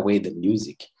took away the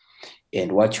music.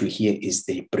 And what you hear is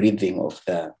the breathing of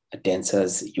the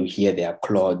dancers. You hear their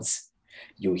clothes.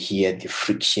 You hear the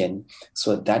friction.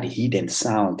 So that hidden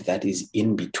sound that is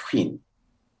in between,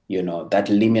 that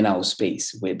liminal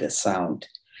space where the sound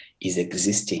is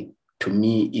existing, to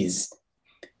me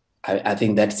I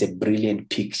think that's a brilliant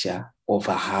picture of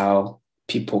how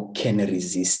people can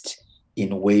resist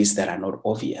in ways that are not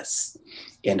obvious,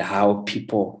 and how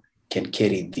people can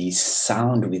carry this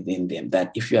sound within them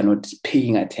that if you are not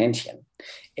paying attention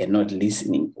and not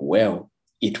listening well,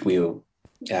 it will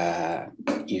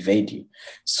evade you.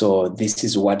 So this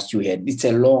is what you had. It's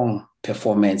a long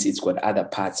performance. It's got other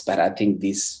parts, but I think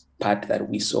this part that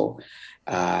we saw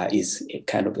is a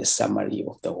kind of a summary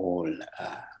of the whole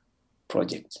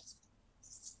project.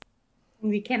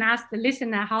 We can ask the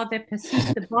listener how they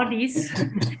perceive the bodies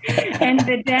and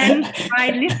the dance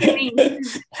by listening to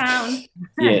the sound.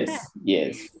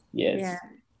 Yes. Yeah.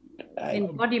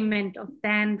 Embodiment of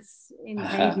dance in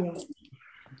radio.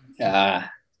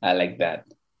 I like that.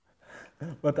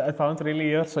 But I found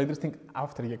really also interesting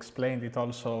after you explained it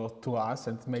also to us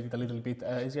and made it a little bit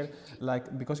easier,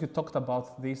 because you talked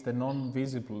about this, the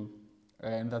non-visible,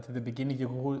 and that at the beginning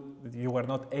you were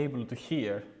not able to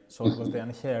hear, so it was the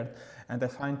unheard. And I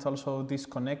find also this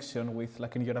connection with,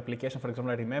 in your application, for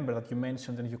example, I remember that you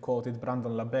mentioned and you quoted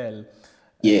Brandon LaBelle.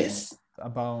 Yes.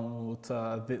 About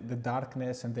the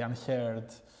darkness and the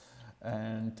unheard.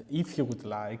 And if you would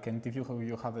like, and if you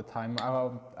have the time,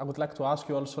 I would like to ask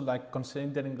you also,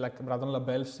 considering Brandon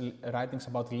LaBelle's writings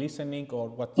about listening, or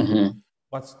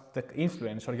what's the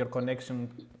influence or the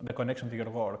connection to your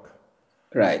work?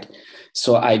 Right.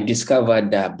 So I discovered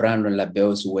Brandon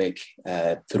LaBelle's work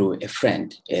through a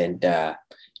friend, and a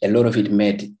lot of it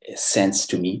made sense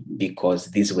to me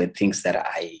because these were things that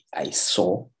I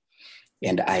saw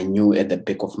and I knew at the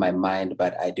back of my mind,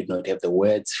 but I did not have the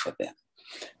words for them.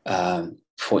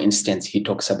 For instance, he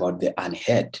talks about the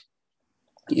unheard,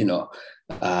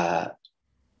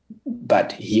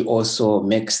 but he also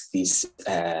makes this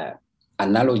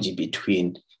analogy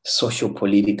between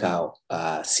socio-political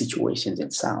situations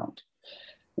and sound,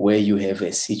 where you have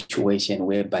a situation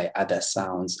whereby other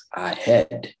sounds are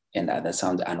heard and other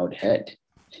sounds are not heard,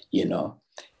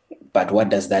 But what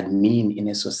does that mean in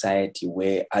a society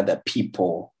where other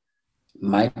people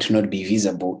might not be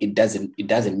visible? It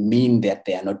doesn't mean that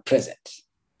they are not present.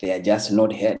 They are just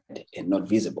not heard and not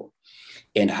visible.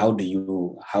 And how do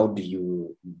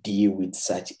you deal with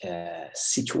such a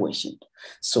situation?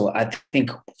 So I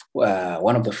think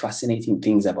one of the fascinating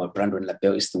things about Brandon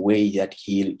LaBelle is the way that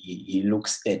he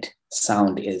looks at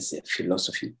sound as a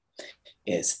philosophy,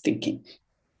 as thinking.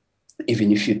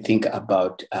 Even if you think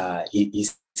about, he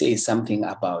says something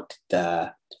about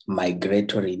the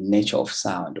migratory nature of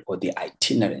sound, or the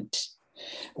itinerant,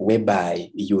 whereby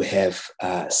you have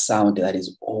sound that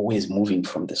is always moving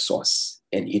from the source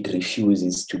and it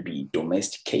refuses to be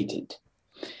domesticated.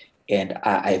 And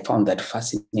I found that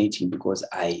fascinating because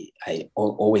I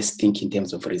always think in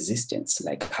terms of resistance,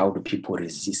 like how do people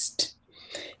resist,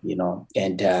 you know?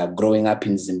 And growing up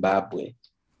in Zimbabwe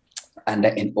under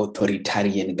an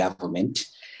authoritarian government,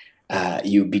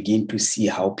 you begin to see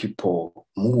how people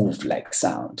move like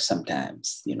sound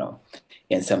sometimes, you know,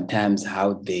 and sometimes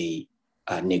how they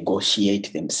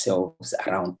negotiate themselves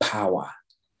around power,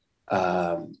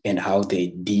 and how they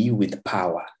deal with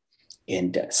power.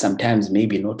 And sometimes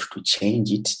maybe not to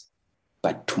change it,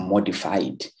 but to modify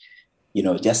it. You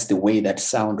know, just the way that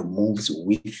sound moves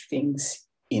with things,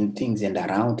 in things and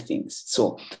around things.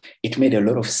 So it made a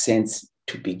lot of sense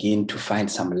to begin to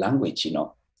find some language, you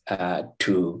know,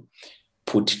 to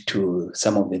put to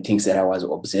some of the things that I was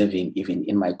observing even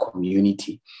in my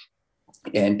community.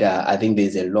 And I think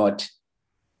there's a lot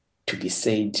to be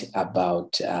said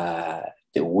about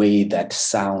the way that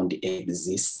sound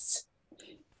exists,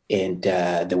 and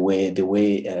the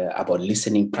way about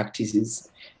listening practices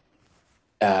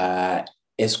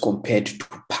as compared to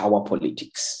power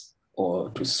politics or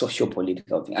to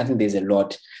social-political things. I think there's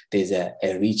a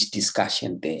rich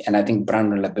discussion there. And I think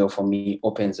Brandon Labelle, for me,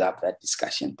 opens up that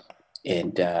discussion.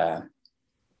 And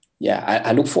yeah,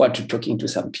 I look forward to talking to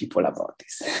some people about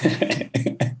this.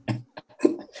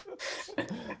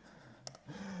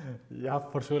 Yeah,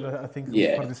 for sure. I think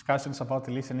for discussions about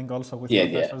listening also with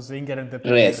Professor Singer and the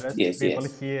rest people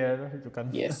here, you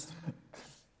can. Yes.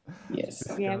 Yes.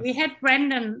 Yeah, we had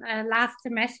Brendan last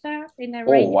semester in a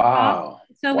radio. Oh, wow.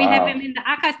 So we have him in the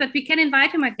archives, but we can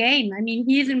invite him again. I mean,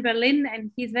 he's in Berlin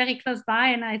and he's very close by,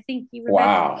 and I think he will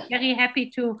be very happy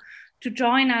to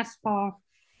join us for.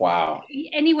 Wow.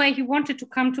 Anyway, he wanted to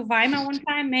come to Weimar one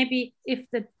time. Maybe if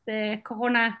the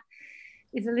Corona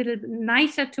is a little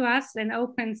nicer to us and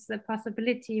opens the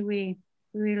possibility, we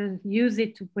will use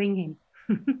it to bring him.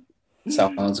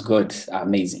 Sounds good.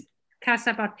 Amazing.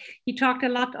 He talked a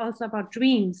lot also about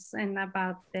dreams and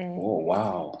about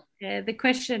the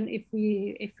question if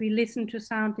we listen to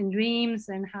sound in dreams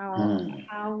and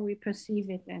how we perceive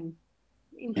it, and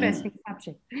interesting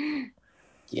subject.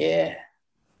 Yeah.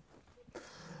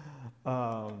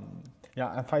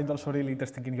 Yeah, I find also really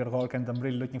interesting in your work, and I'm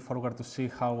really looking forward to see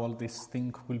how all these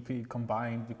things will be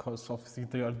combined, because of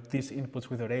these inputs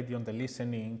with the radio and the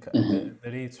listening,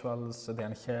 the rituals, the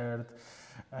unheard,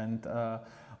 and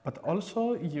but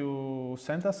also you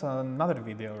sent us another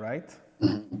video, right?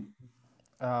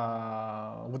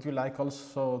 Would you like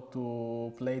also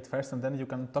to play it first, and then you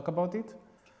can talk about it?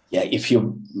 Yeah, if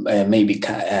you maybe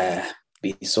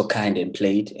be so kind and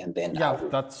play it, and then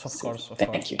that's of course.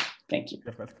 Thank you.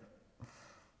 You're welcome.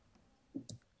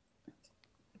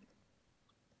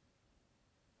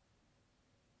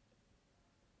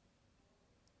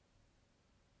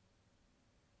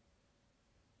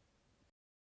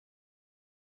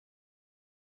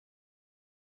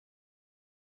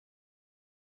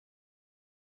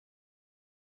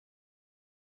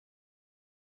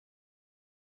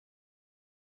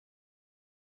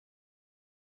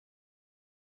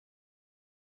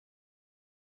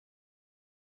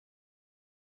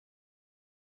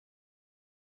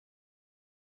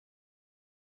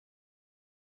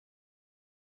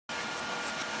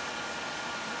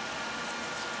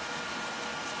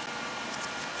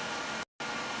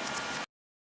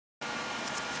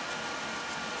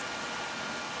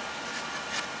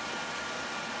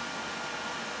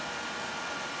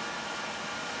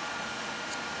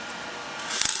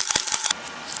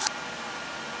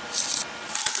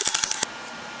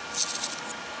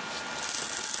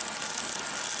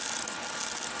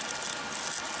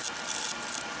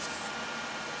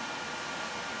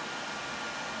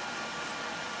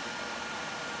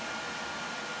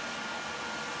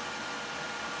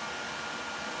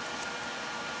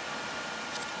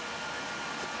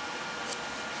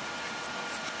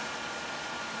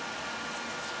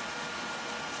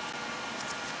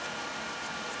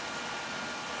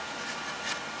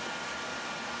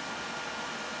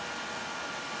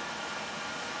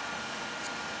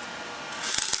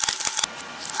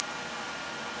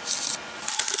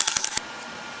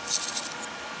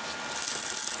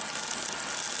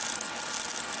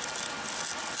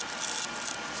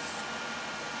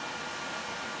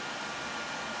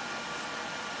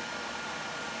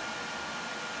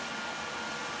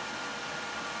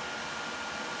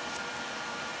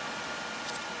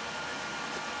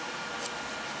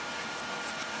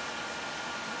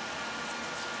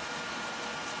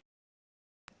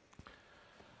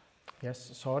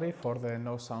 Yes, sorry for the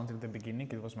no sound in the beginning.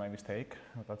 It was my mistake.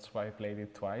 That's why I played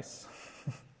it twice.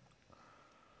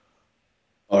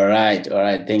 All right.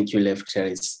 Thank you,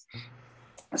 Lefteris.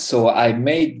 So I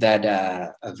made that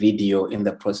a video in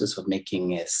the process of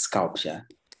making a sculpture.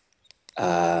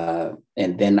 And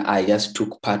then I just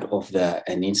took part of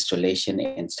an installation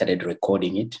and started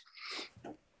recording it.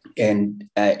 And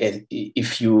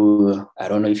if you, I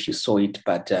don't know if you saw it,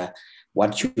 but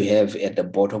what you have at the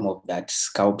bottom of that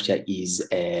sculpture is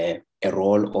a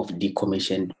roll of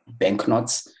decommissioned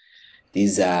banknotes.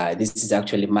 This is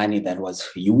actually money that was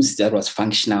used, that was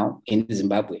functional in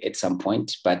Zimbabwe at some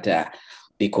point, but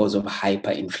because of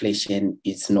hyperinflation,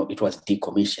 it was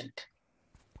decommissioned.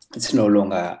 It's no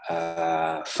longer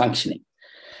functioning.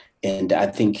 And I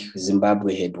think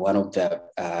Zimbabwe had one of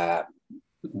the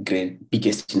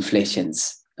biggest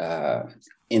inflations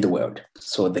in the world.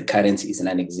 So the currency is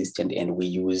non-existent, and we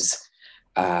use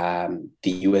the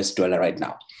US dollar right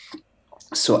now.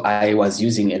 So I was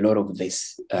using a lot of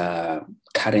this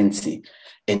currency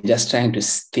and just trying to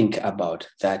think about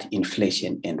that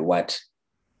inflation and what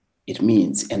it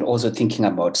means, and also thinking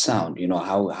about sound,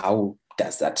 how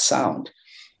does that sound?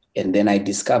 And then I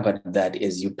discovered that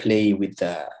as you play with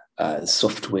the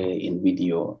software in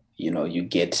video, you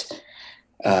get,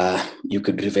 you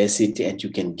could reverse it and you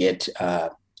can get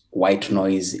white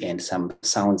noise, and some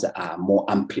sounds are more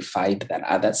amplified than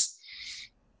others.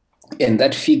 And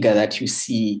that figure that you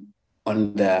see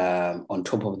on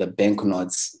top of the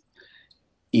banknotes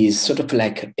is sort of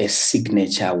like a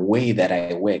signature way that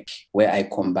I work, where I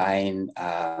combine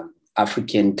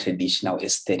African traditional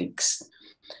aesthetics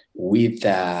with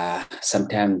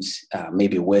sometimes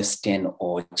maybe Western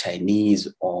or Chinese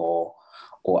or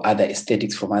other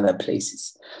aesthetics from other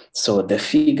places. So the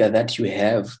figure that you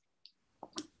have,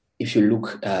 if you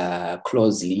look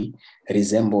closely,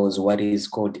 resembles what is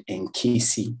called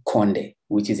Nkisi Konde,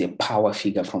 which is a power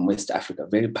figure from West Africa,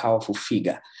 very powerful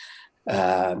figure.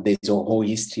 There's a whole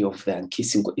history of the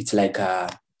Nkisi. It's like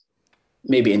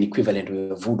maybe an equivalent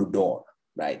to a voodoo doll,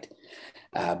 right?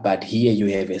 But here you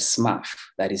have a Smurf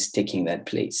that is taking that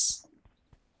place.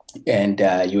 And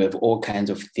you have all kinds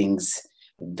of things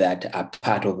that are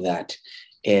part of that.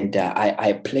 And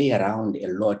I play around a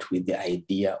lot with the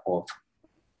idea of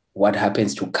what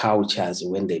happens to cultures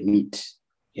when they meet,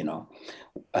 how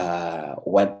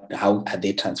are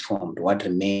they transformed, what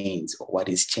remains, or what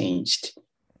is changed,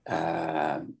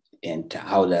 and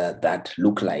how does that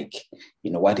look like,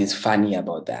 what is funny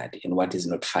about that and what is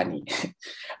not funny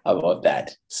about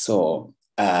that. So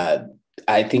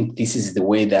I think this is the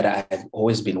way that I've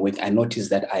always been working. I noticed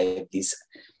that I have this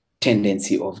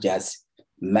tendency of just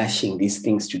mashing these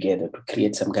things together to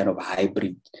create some kind of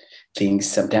hybrid things.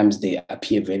 Sometimes they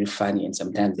appear very funny and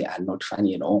sometimes they are not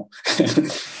funny at all.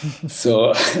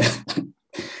 So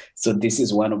this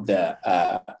is one of the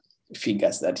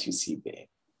figures that you see there.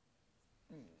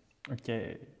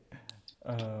 Okay.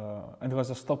 And it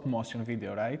was a stop motion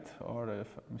video, right? Or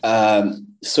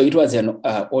so it was an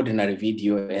ordinary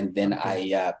video, and then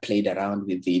I played around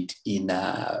with it in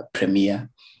Premiere,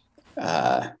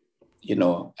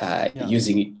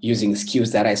 using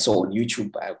skills that I saw on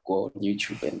YouTube. I go on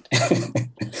YouTube and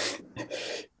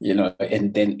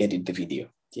and then edit the video.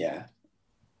 Yeah.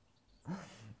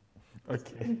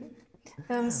 Okay.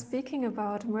 Speaking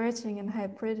about merging and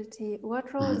hybridity,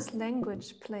 what role does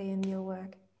language play in your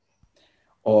work?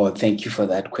 Oh, thank you for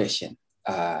that question.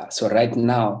 So right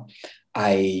now,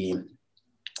 I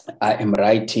am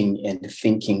writing and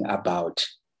thinking about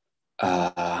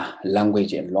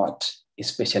language a lot,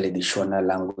 especially the Shona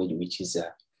language, which is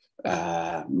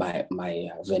my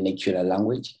vernacular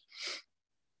language.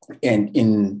 And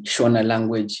in Shona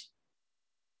language,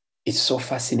 it's so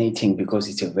fascinating because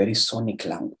it's a very sonic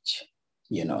language.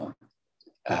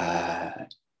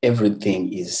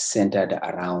 Everything is centered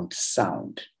around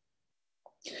sound.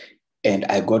 And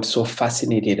I got so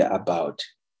fascinated about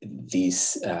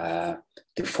this, the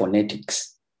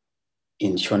phonetics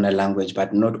in Shona language,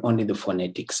 but not only the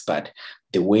phonetics, but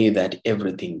the way that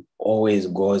everything always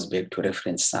goes back to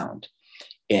reference sound.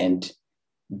 And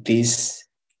this,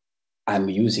 I'm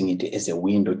using it as a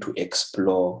window to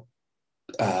explore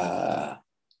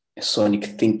sonic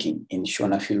thinking in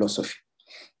Shona philosophy.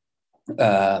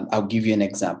 I'll give you an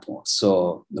example.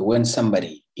 So when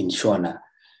somebody in Shona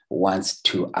wants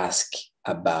to ask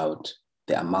about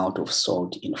the amount of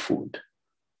salt in food,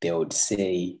 they would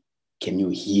say, can you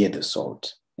hear the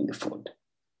salt in the food?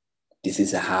 This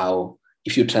is how,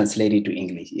 if you translate it to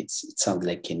English, it sounds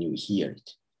like, can you hear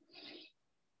it?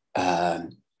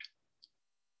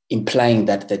 Implying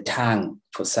that the tongue,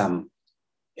 for some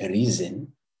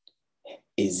reason,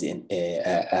 is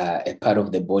a part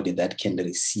of the body that can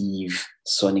receive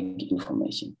sonic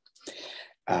information.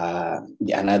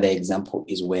 Another example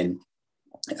is when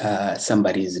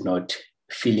somebody is not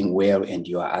feeling well and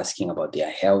you are asking about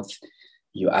their health.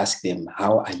 You ask them,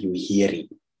 how are you hearing?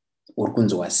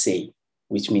 Urkunzo say,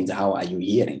 which means how are you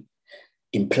hearing?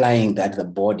 Implying that the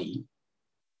body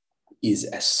is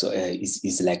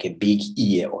like a big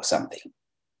ear or something.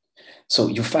 So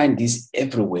you find this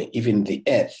everywhere, even the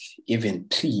earth, even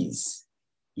trees,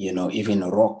 even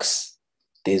rocks.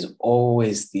 There's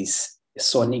always this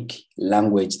sonic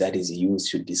language that is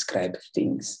used to describe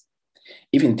things,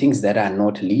 even things that are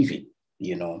not living,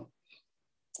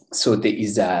 So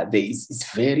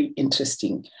it's very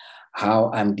interesting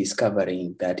how I'm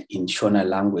discovering that in Shona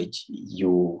language,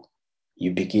 you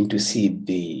begin to see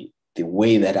the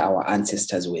way that our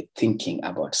ancestors were thinking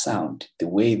about sound, the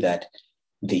way that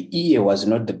the ear was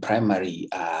not the primary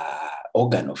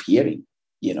organ of hearing,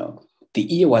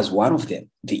 The ear was one of them.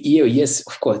 The ear, yes,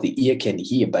 of course, the ear can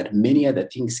hear, but many other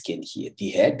things can hear. The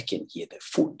head can hear, the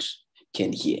foot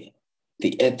can hear,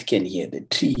 the earth can hear, the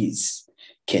trees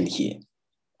can hear,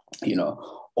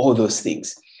 all those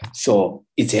things. So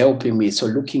it's helping me. So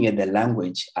looking at the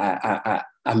language,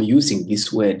 I'm using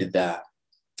this word, the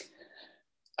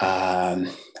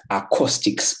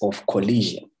acoustics of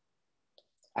collision.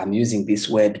 I'm using this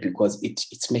word because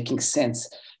it's making sense.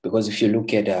 Because if you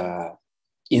look at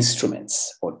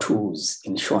instruments or tools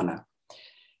in Shona,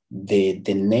 the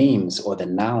names or the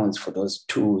nouns for those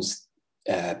tools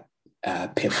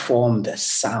perform the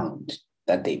sound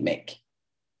that they make.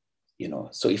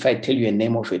 So if I tell you a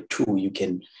name of a tool, you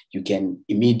can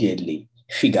immediately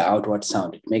figure out what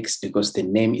sound it makes because the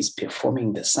name is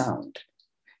performing the sound.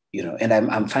 And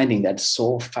I'm finding that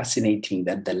so fascinating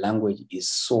that the language is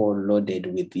so loaded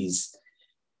with these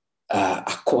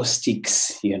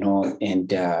acoustics,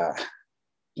 and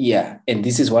and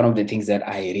this is one of the things that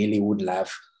I really would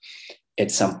love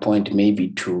at some point, maybe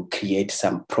to create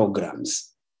some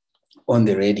programs on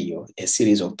the radio, a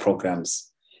series of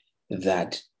programs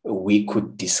that we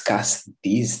could discuss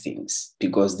these things,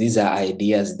 because these are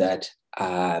ideas that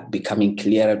are becoming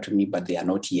clearer to me, but they are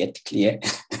not yet clear.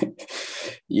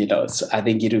 So I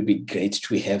think it would be great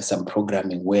to have some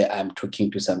programming where I'm talking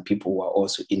to some people who are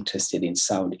also interested in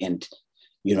sound, and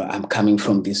I'm coming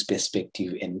from this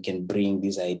perspective, and we can bring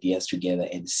these ideas together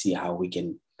and see how we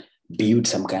can build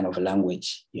some kind of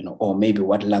language, or maybe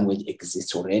what language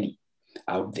exists already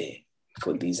out there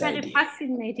for these ideas. Very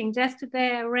fascinating. Just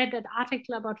today I read an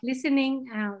article about listening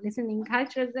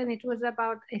cultures, and it was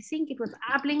about, I think it was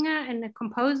Ablinger, and a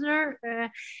composer,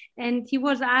 and he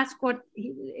was asked what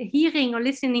hearing or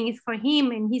listening is for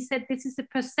him, and he said this is a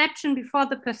perception before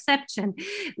the perception.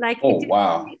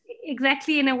 Wow.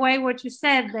 Exactly in a way what you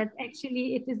said, that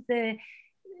actually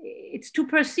it's to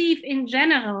perceive in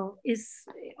general is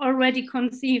already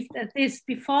conceived as this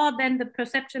before then the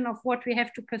perception of what we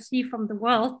have to perceive from the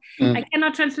world. I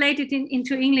cannot translate it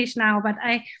into English now, but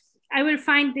I will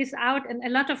find this out. And a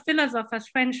lot of philosophers,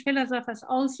 French philosophers,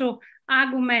 also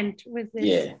argument with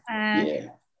this,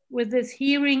 with this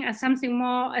hearing as something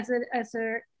more as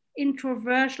a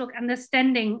introversial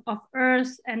understanding of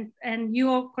Earth and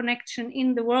your connection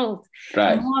in the world,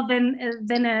 right, more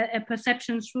than a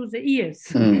perception through the ears.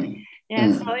 So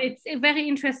it's very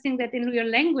interesting that in your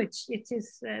language it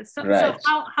is so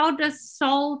how does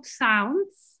soul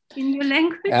sounds in your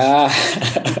language?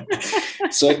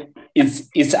 So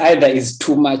it's either it's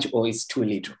too much or it's too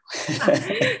little.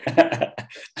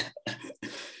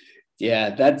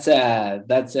 That's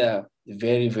a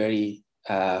very, very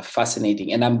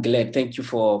fascinating, and I'm glad. Thank you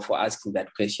for asking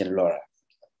that question, Laura.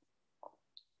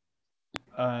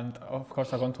 And of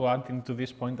course, I want to add into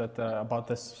this point that about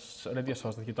this radio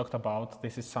shows that you talked about.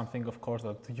 This is something, of course,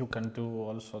 that you can do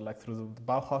also, like through the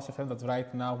Bauhaus FM. That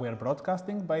right now we are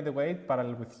broadcasting, by the way,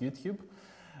 parallel with YouTube,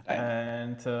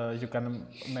 and you can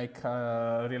make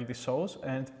reality shows.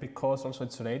 And because also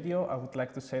it's radio, I would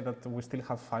like to say that we still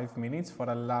have 5 minutes for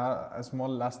a small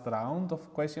last round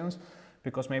of questions.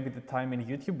 Because maybe the time in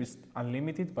YouTube is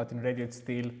unlimited, but in radio it's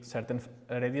still certain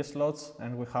radio slots,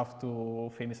 and we have to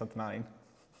finish at 9.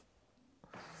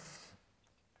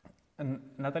 And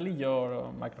Nathalie,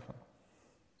 your microphone.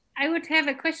 I would have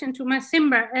a question to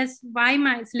Masimba, as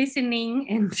Weimar is listening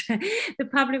and the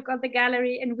public of the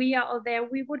gallery, and we are all there.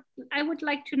 I would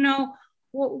like to know,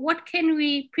 what can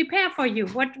we prepare for you?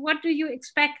 What do you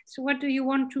expect? Who do you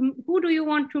want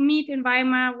to meet in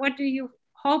Weimar? What do you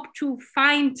hope to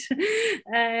find?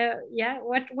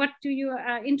 What do you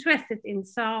are interested in?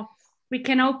 So we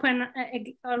can open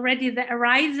already the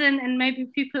horizon, and maybe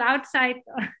people outside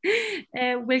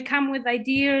will come with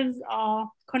ideas or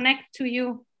connect to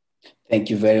you. Thank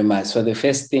you very much. So the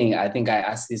first thing, I think I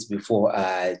asked this before,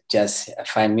 just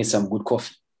find me some good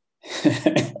coffee.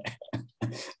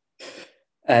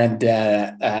 And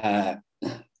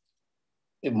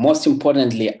most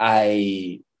importantly,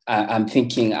 I'm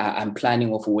thinking, I'm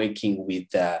planning of working with,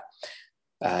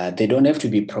 they don't have to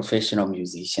be professional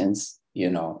musicians, you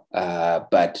know,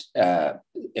 but a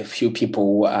few people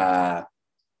who are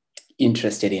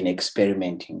interested in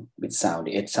experimenting with sound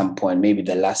at some point, maybe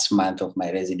the last month of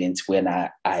my residence when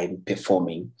I'm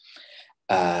performing.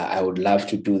 I would love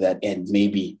to do that, and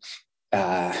maybe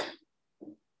a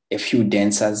few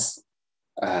dancers.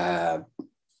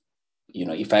 You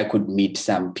know, if I could meet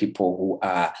some people who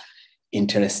are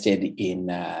interested in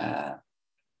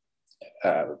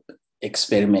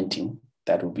experimenting,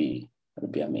 that would be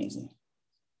amazing.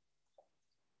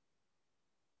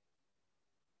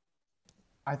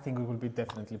 I think it will be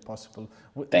definitely possible.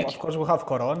 Thank you. Of course, we have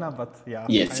Corona, but yeah.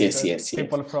 Yes.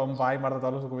 People from Weimar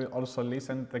that will also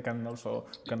listen, they can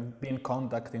be in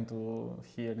contact into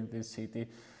here in this city.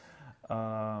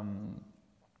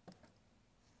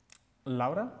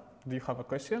 Laura, do you have a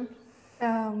question?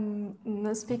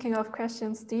 Speaking of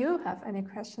questions, do you have any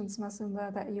questions,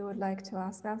 Masimba, that you would like to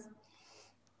ask us?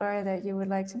 Or that you would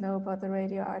like to know about the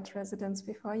Radio Art residence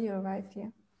before you arrive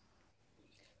here?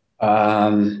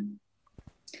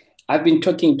 I've been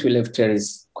talking to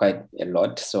Lefteris quite a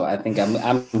lot, so I think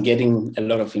I'm getting a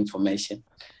lot of information.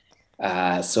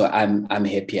 So I'm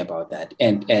happy about that.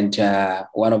 And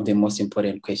one of the most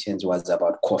important questions was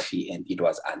about coffee, and it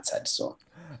was answered. So.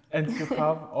 And you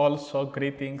have also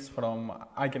greetings from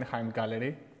Eigenheim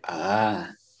Galerie.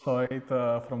 So it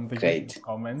from the YouTube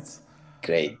comments.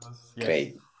 Great.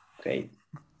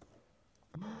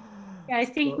 Yeah, I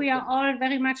think we are all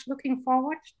very much looking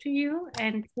forward to you,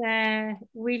 and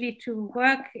really to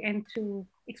work and to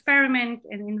experiment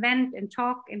and invent and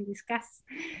talk and discuss.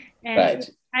 And right.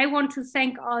 I want to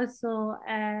thank also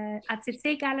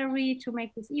ACC Gallery to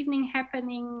make this evening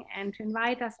happening and to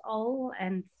invite us all,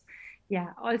 and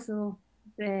yeah, also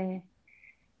the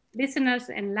listeners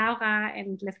and Laura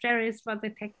and Lefteris for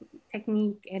the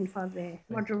technique and for the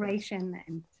moderation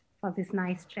and for this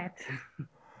nice chat.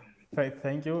 Great,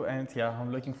 thank you. And yeah, I'm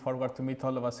looking forward to meet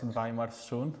all of us in Weimar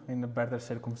soon in better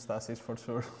circumstances for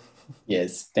sure.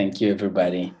 Yes, thank you,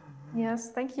 everybody.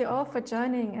 Yes, thank you all for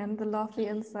joining and the lovely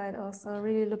insight also.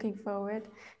 Really looking forward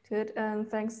to it. And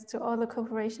thanks to all the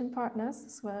cooperation partners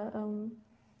as well.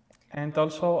 And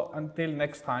also until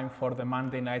next time for the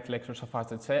Monday night lectures of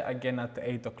ACC, again at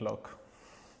 8 o'clock.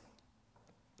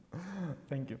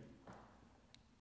 Thank you.